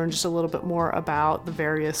also learn just a little bit more about the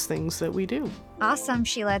various things that we do. Awesome,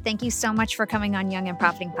 Sheila. Thank you so much for coming on Young and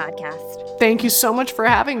Profiting Podcast. Thank you so much for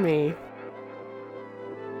having me.